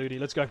got eyes on Ludi.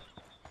 Let's go.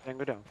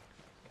 Tango down.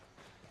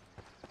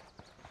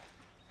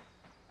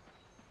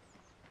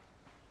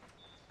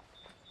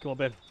 Come on,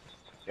 Ben.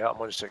 Yeah, I'm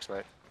on your 6,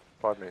 mate.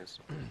 5 meters.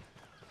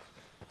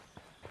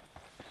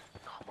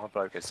 Oh, my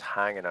bloke is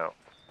hanging out.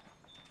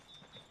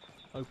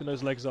 Open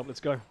those legs up. Let's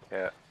go.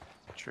 Yeah,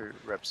 true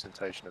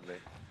representation of me.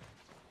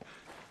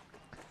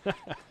 Right,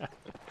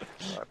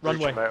 Runway.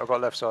 breaching, mate. I've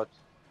got left side.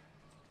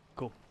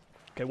 Cool.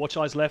 Okay, watch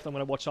eyes left. I'm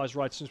going to watch eyes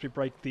right as soon as we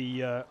break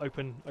the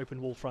open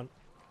wall front.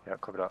 Yeah,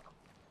 cover that.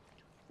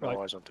 No Right.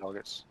 eyes on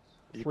targets.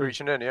 Are you Three.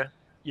 breaching in, yeah?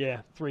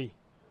 Yeah, 3,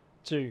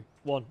 2,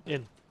 1,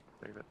 in.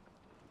 Leave it.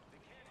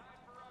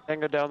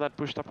 Tango down that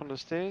pushed up on the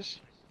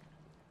stairs.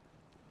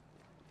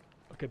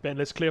 Okay, Ben,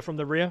 let's clear from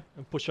the rear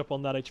and push up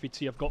on that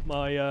HVT. I've got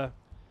my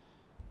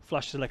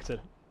flash selected.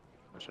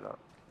 Push it up.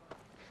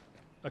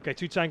 Okay,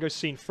 2 tangos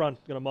seen front.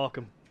 Gonna mark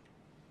them.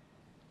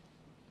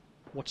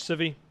 Watch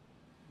Civi.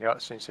 Yeah,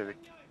 seen Civic.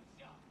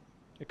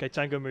 Okay,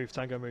 tango moved.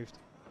 Tango moved.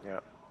 Yeah,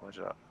 watch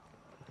it up.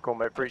 Go on,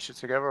 mate. Breach it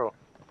together, or?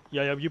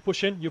 Yeah, yeah. You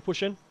push in. You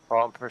push in. Oh,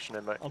 I'm pushing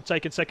in, mate. I'm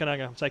taking second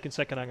hangar. I'm taking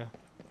second hangar.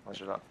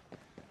 Watch it up.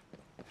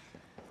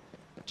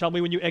 Tell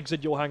me when you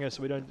exit your hangar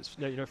so we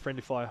don't,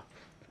 friendly fire.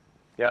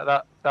 Yeah,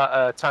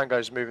 that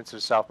Tango's moving to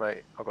the south,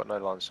 mate. I've got no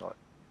line of sight.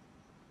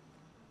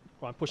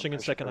 Right, I'm pushing in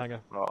Pushing second forward.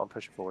 hangar. Right, I'm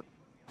pushing forward.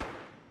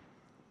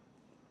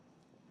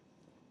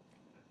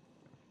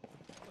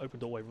 Open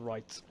doorway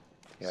right.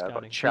 Yeah, I've got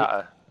Scanning.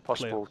 chatter.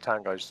 Possible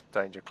Tango's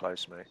danger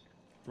close, mate.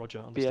 Roger,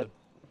 Be, understood.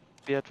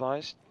 be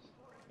advised.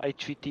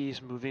 HVT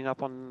is moving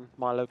up on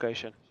my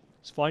location.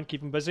 It's fine,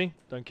 keep him busy.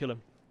 Don't kill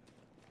him.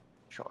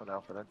 Shot an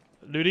alpha then.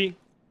 Ludi,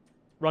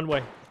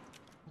 runway.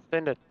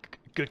 Send it.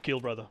 Good kill,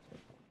 brother.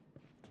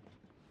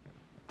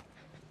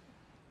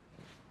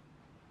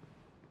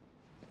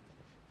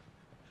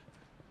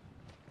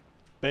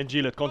 Ben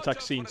Gillett,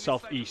 contact scene,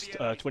 southeast,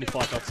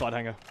 25 outside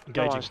hangar.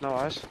 No Engaging. eyes, no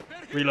eyes.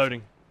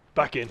 Reloading.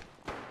 Back in.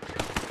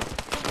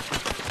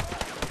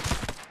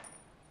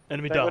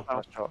 Enemy Tango down. down.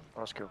 Nice shot.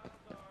 Nice kill.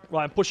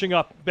 Right, I'm pushing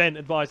up. Ben,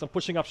 advised. I'm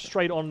pushing up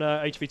straight on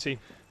HVT.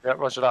 Yeah,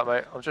 roger that,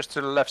 mate. I'm just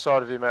to the left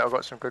side of you, mate. I've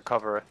got some good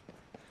cover here.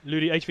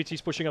 Ludi,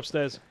 HVT's pushing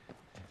upstairs.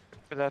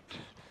 For that,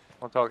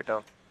 On target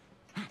down.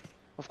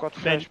 I've got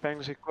Ben.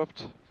 flashbangs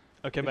equipped.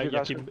 Okay, If mate, you yeah,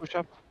 guys keep can him. push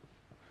up.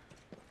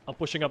 I'm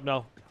pushing up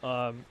now.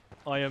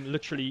 I am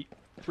literally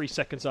 3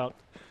 seconds out.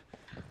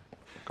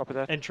 Copy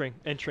that. Entering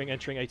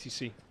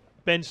ATC.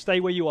 Ben, stay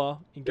where you are.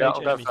 Engage Yeah, I'm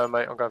going enemy. firm,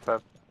 mate. I'm going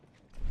firm.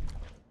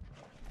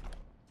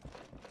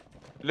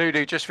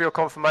 Ludi, just for your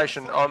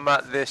confirmation, I'm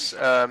at this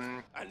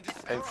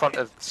in front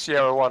of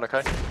Sierra 1,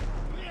 okay?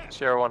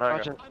 Sierra 1 hangar.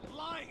 Roger.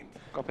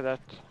 Copy that.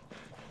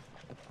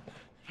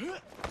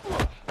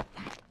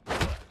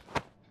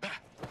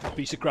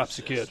 Piece of crap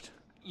secured.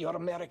 You're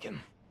American.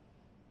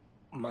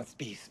 Must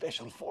be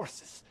special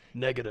forces.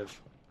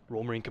 Negative.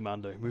 Royal Marine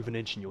Commando. Move an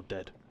inch and you're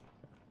dead.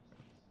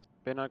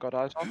 Ben, I got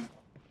eyes on.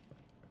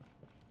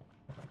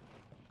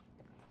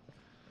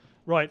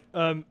 Right,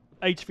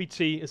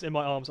 HVT is in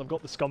my arms. I've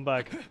got the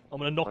scumbag. I'm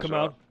gonna knock him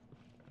Roger. out.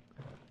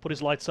 Put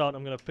his lights out.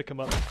 I'm gonna pick him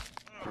up.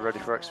 You ready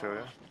for exfil,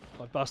 yeah?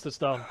 My bastard's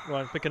down.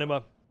 Right, I'm picking him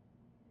up.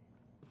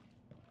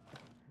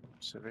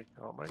 Civic,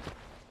 oh, mate.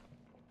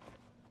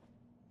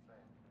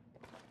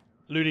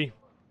 Ludi,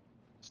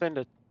 Send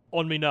it.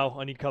 on me now.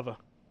 I need cover.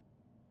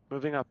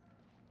 Moving up.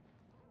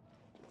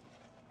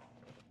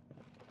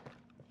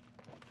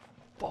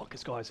 Fuck,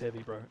 this guy's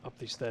heavy, bro. Up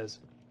these stairs.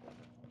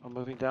 I'm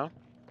moving down.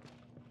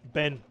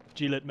 Ben,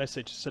 Gillett,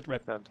 message. Sit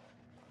rep. And,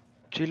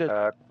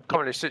 Gillett,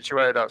 currently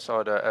situated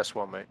outside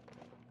S1, mate.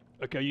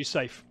 Okay, are you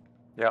safe?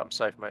 Yeah, I'm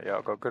safe, mate. Yeah,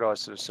 I've got good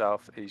eyes to the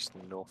south, east,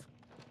 and north.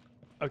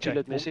 Okay.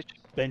 Gillett well, message.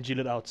 Ben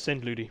Gillett out.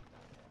 Send Ludi.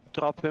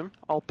 Drop him.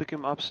 I'll pick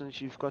him up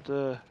since you've got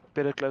a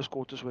better close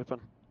quarters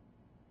weapon.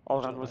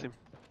 I'll run with him.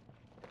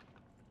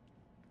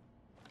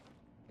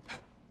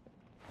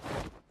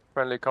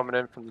 Friendly coming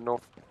in from the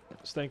north.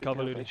 Stay in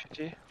cover, Ludi.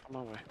 HVT, on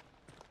my way.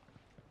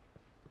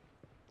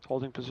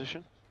 Holding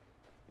position.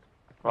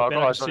 Right, I've Ben,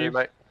 I got can eyes on see you, you.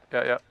 mate.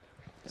 Yeah, yeah.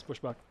 Let's push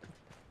back.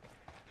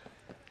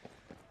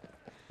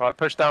 Right,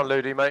 push down,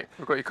 Ludi, mate.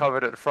 We've got you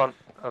covered at the front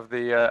of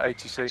the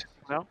ATC.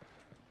 Now.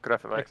 Good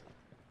effort, mate.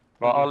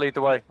 Right, I'll lead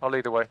the way. I'll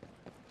lead the way.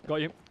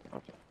 Got you.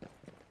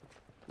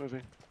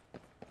 Moving.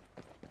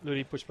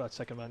 Ludi, push back.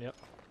 Second man, yep.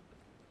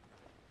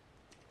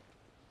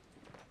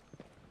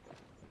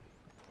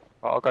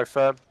 Right, I'll go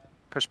firm.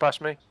 Push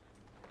past me.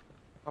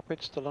 Up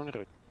it's the long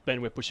route.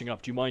 Ben, we're pushing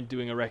up. Do you mind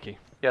doing a recce?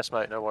 Yes,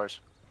 mate. No worries.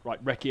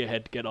 Right, recce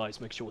ahead. Get eyes.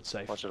 Make sure it's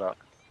safe. Watch it out.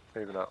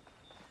 Moving up.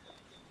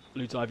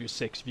 Ludi, I have your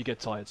 6. If you get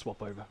tired,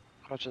 swap over.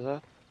 Roger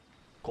that.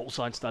 Call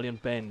sign Stallion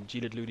Ben.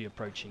 Gillett Ludi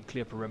approaching.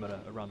 Clear perimeter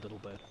around Little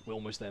Bird. We're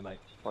almost there, mate.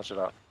 Watch it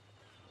out.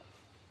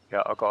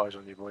 Yeah, I've got eyes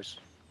on you, boys.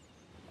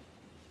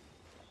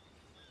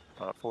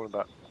 Alright, falling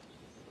back.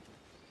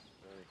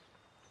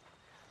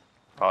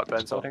 Alright,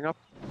 Ben's on. Starting up.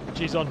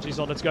 G's on.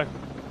 Let's go.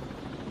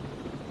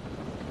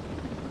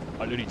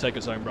 Right, Ludi, take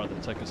us home, brother.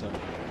 Take us home.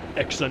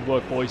 Excellent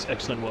work, boys.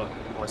 Excellent work.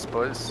 Nice,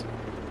 boys.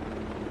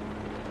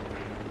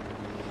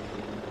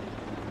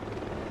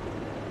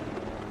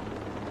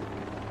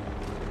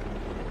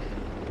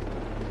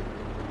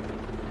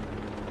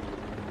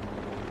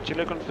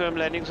 Gillett confirm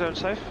landing zone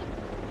safe.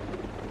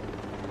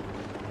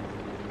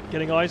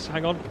 Getting eyes.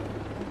 Hang on.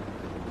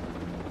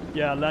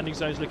 Yeah, landing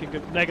zone's looking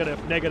good. Negative.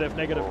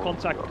 Oh,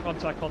 Contact.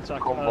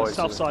 Convoys to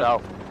South the side.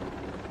 south.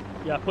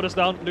 Yeah, put us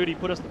down. Ludi,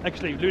 put us...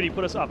 Actually, Ludi,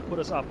 put us up. Put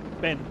us up.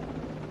 Ben.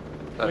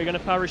 No. We're going to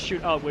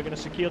parachute out. We're going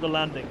to secure the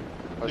landing.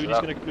 Roger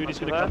Ludi's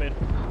that. going to come in.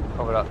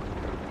 Cover that.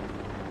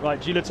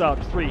 Right, G-Lid's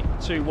out. 3,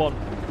 2, 1.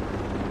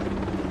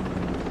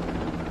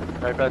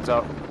 Okay, Ben's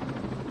out.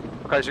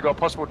 Okay, so you've got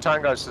possible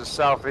tangos to the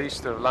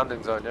southeast of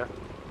landing zone, yeah?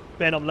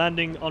 Ben, I'm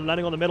landing on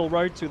the middle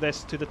road to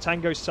the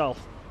Tango south.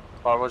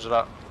 Alright, roger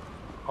that.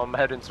 I'm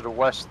heading to the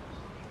west.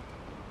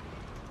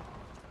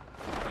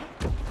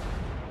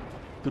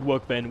 Good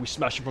work, Ben. We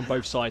smash it from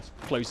both sides.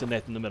 Close the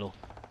net in the middle.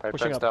 Okay,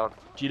 Pushing Ben's up. down.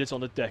 G-Lid's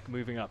on the deck,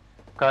 moving up.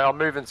 Okay, I'm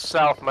moving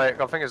south, mate. I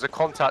think there's a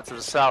contact to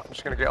the south. I'm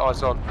just going to get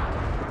eyes on.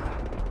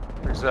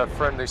 There's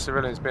friendly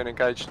civilians being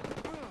engaged.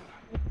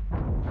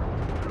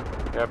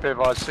 Yeah, be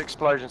advised, 6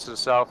 explosions to the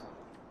south.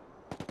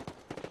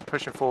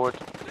 Pushing forward.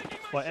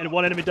 Right, and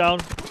 1 enemy down.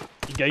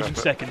 Engaging Perfect.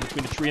 second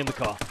between the tree and the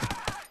car.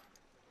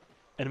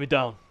 Enemy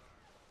down.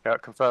 Yeah,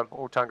 confirm.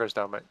 All tangos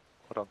down, mate.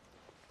 Hold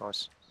on.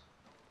 Nice.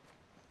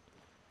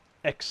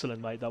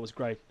 Excellent, mate. That was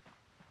great.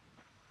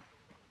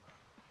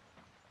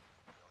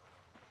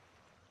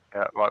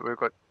 Yeah, right, we've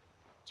got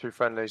 2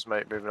 friendlies,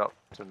 mate, moving up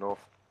to the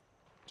north.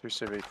 2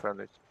 civvy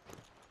friendlies.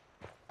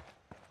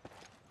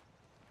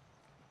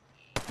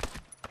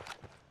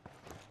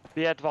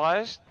 Be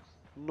advised,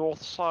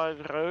 north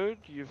side road,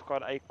 you've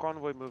got a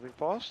convoy moving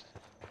past.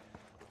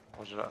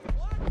 Roger that.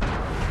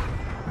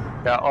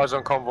 Yeah, eyes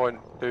on convoy,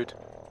 dude.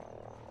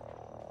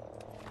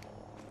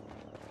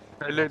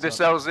 Hey, Luke, this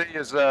LZ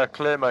is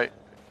clear, mate.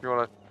 If you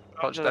want to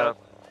touch Roger down.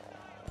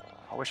 that.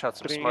 I wish I had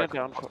some Bring smoke. it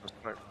down. Some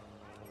smoke.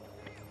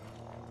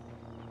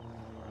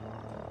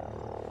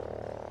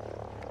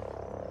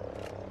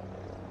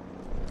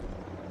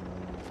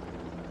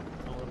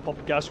 I'm going to pop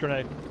a gas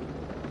grenade.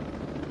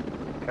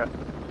 Okay.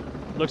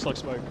 Looks like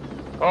smoke.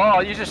 Oh,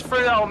 you just threw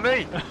that on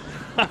me!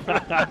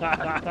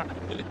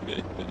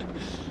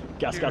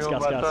 Gas, You gas, were on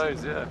gas, my gas.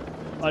 toes, yeah.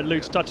 Alright,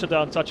 Luke, touch it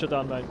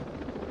down, mate.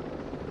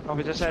 Oh,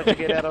 we just had to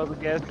get out of the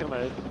gas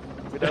grenade.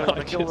 We don't want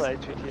to kill the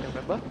Just- HVT,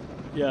 remember?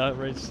 Yeah, I've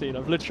already seen.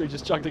 I've literally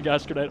just chucked a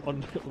gas grenade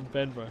on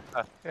Ben, bro.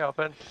 Yeah, I'll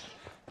Ben.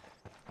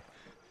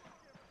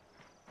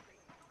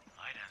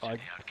 I'd answer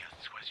the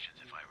outcast's questions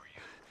if I were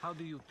you. How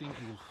do you think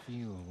you'll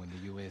feel when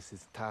the US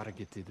is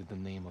targeted in the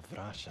name of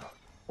Russia?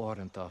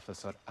 Warrant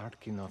Officer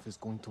Arkhinov is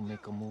going to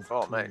make a move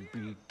Oh, too mate.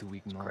 big to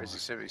ignore. Crazy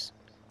civvies.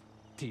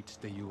 Teach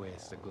the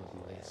US a good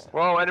lesson.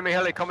 Whoa, enemy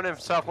heli coming in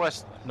from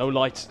southwest. No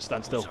lights.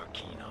 Stand still.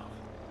 Arkhinov.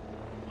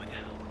 Why the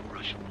hell would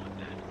Russia want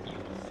that? You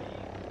will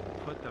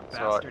see. Put the It's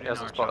alright, bastard he in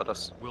hasn't our spotted chopper.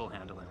 us. We'll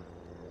handle him.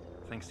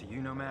 Thanks to you,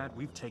 Nomad,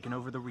 we've taken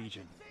over the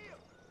region.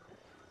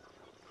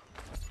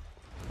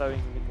 Throwing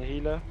in the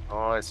healer.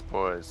 Nice,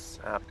 boys.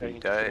 Happy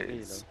Going to the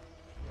days.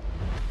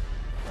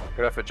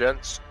 Good effort,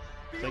 gents.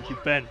 Thank you,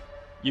 Ben.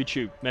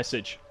 YouTube,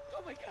 message.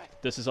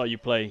 This is how you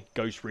play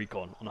Ghost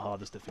Recon on the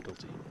hardest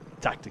difficulty.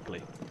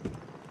 Tactically.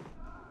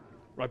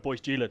 Right, boys,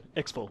 G-Lid.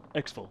 Exfil,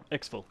 exfil,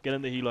 exfil. Get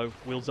in the helo.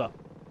 Wheels up.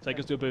 Take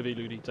us to a bivvy,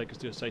 Ludi. Take us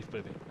to a safe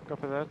bivvy.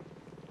 Copy that.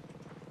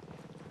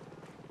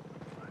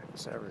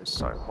 This area is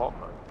so hot,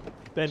 man.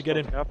 Ben, get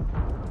in. Up.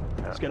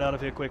 Let's get out of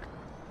here quick.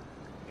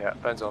 Yeah,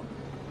 Ben's on.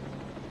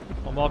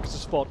 I'll mark us a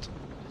spot.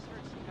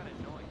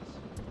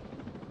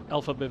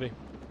 Alpha bivvy.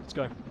 Let's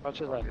go.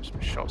 Roger that. Get some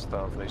shots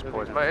down for these Moving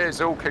boys. on. Mate,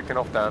 it's all kicking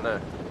off down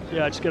there.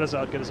 Yeah, just get us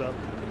out, get us out.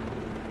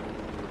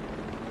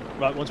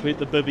 Right, once we hit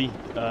the bivvy,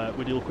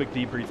 we'll do a quick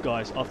debrief,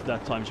 guys. After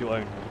that, time's your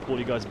own. We'll call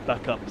you guys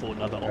back up for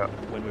another op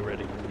when we're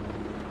ready.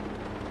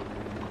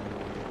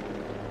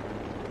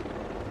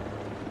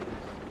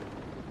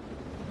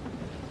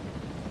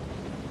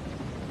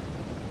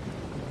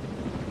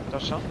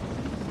 Touchdown.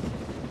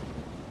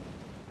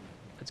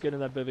 Let's get in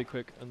that bivvy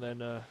quick, and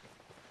then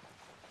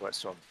Wet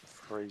sun,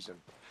 freezing.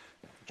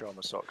 Dry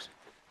my socks.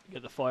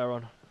 get the fire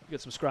on.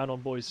 Get some scran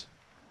on, boys.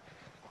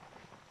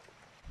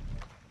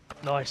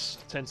 Nice.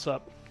 Tense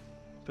up.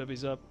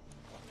 Bivvy's up.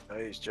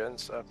 Days,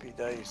 gents. Happy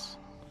days.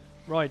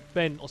 Right,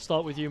 Ben, I'll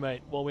start with you,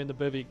 mate. While we're in the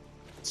bivvy,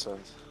 So,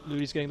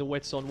 Ludi's getting the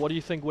wets on. What do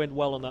you think went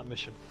well on that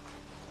mission?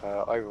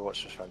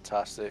 Overwatch was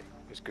fantastic.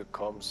 It was good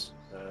comms.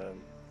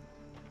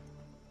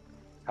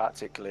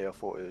 Tactically, I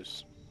thought it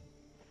was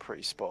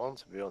pretty spot on,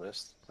 to be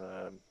honest.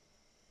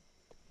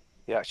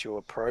 The actual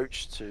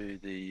approach to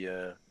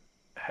the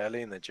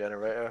heli and the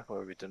generator,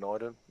 where we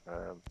denied them,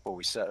 or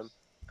we set them,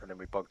 and then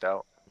we bugged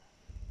out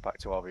back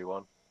to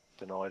RV1,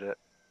 denied it.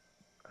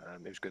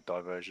 It was good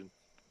diversion.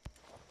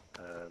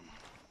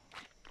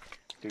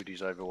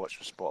 Duty's Overwatch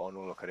was spot on.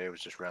 All I could hear was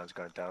just rounds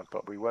going down,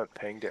 but we weren't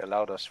pinged. It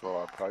allowed us for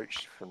our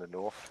approach from the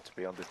north to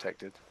be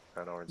undetected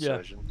and our Yeah.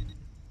 insertion.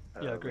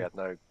 Yeah, agree. We had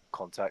no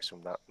contacts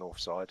from that north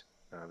side.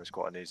 It's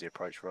quite an easy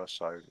approach for us,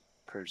 so it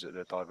proves that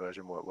the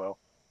diversion worked well.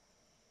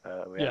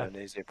 We Yeah. had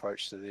an easy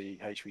approach to the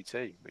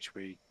HVT, which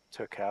we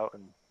took out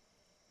and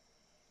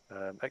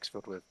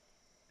exfilled with.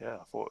 Yeah,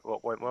 I thought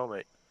what went well,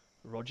 mate.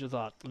 Roger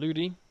that.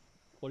 Ludi,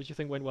 what did you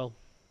think went well?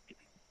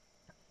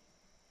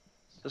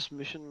 This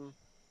mission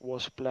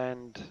was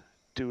planned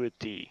to a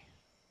T.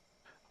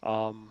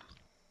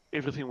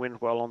 Everything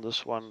went well on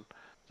this one.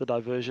 The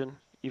diversion,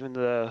 even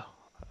the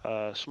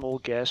small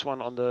gas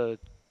one on the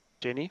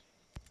Jenny.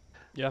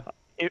 Yeah.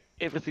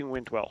 Everything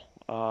went well.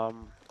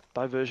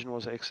 Diversion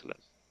was excellent.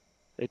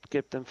 It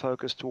kept them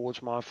focused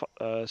towards my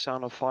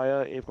sound of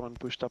fire. Everyone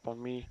pushed up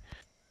on me.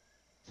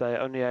 They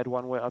only had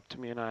one way up to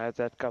me, and I had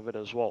that covered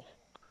as well.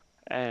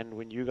 And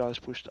when you guys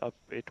pushed up,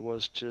 it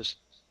was just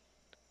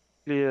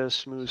clear,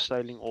 smooth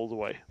sailing all the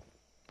way.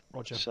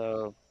 Roger.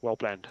 So, well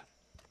planned.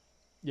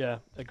 Yeah,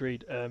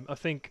 agreed. I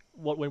think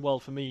what went well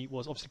for me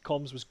was obviously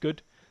comms was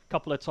good. A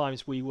couple of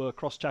times we were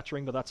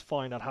cross-chattering, but that's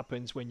fine. That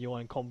happens when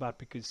you're in combat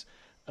because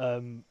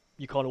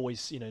you can't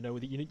always, know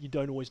that you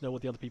don't always know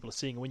what the other people are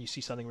seeing. And when you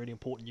see something really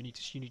important, you need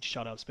to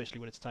shout out, especially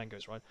when it's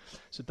tangos, right?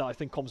 So that I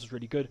think comms was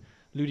really good.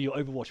 Ludi, your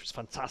Overwatch was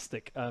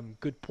fantastic.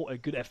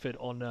 Good effort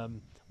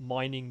on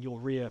mining your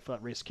rear for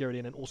that rear security,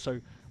 and then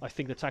also I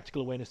think the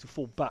tactical awareness to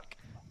fall back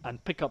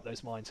and pick up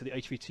those mines. So the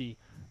HVT,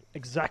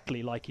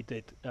 exactly like he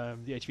did, the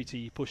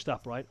HVT pushed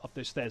up up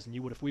those stairs, and we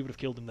would have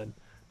killed him then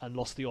and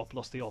lost the op.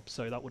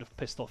 So that would have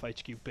pissed off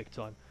HQ big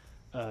time.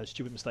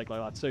 Stupid mistake like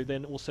that. So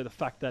then also the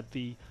fact that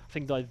I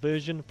think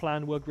diversion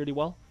plan worked really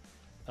well.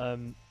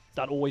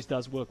 That always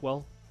does work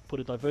well. Put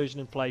a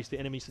diversion in place, the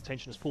enemy's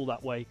attention is pulled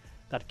that way.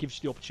 That gives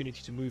you the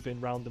opportunity to move in,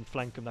 round them,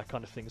 flank them, that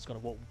kind of thing. It's kind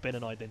of what Ben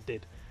and I then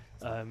did.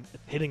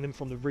 Hitting them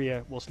from the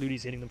rear whilst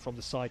Ludi's hitting them from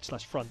the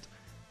side/front.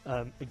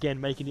 Again,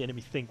 making the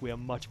enemy think we are a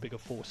much bigger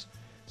force.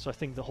 So I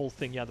think the whole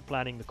thing, the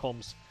planning, the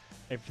comms,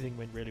 everything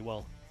went really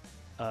well.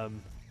 So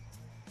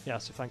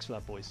thanks for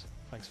that, boys.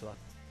 Thanks for that.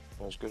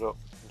 It was good up.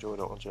 Enjoyed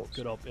it,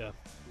 Good up, yeah.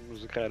 It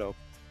was a great op.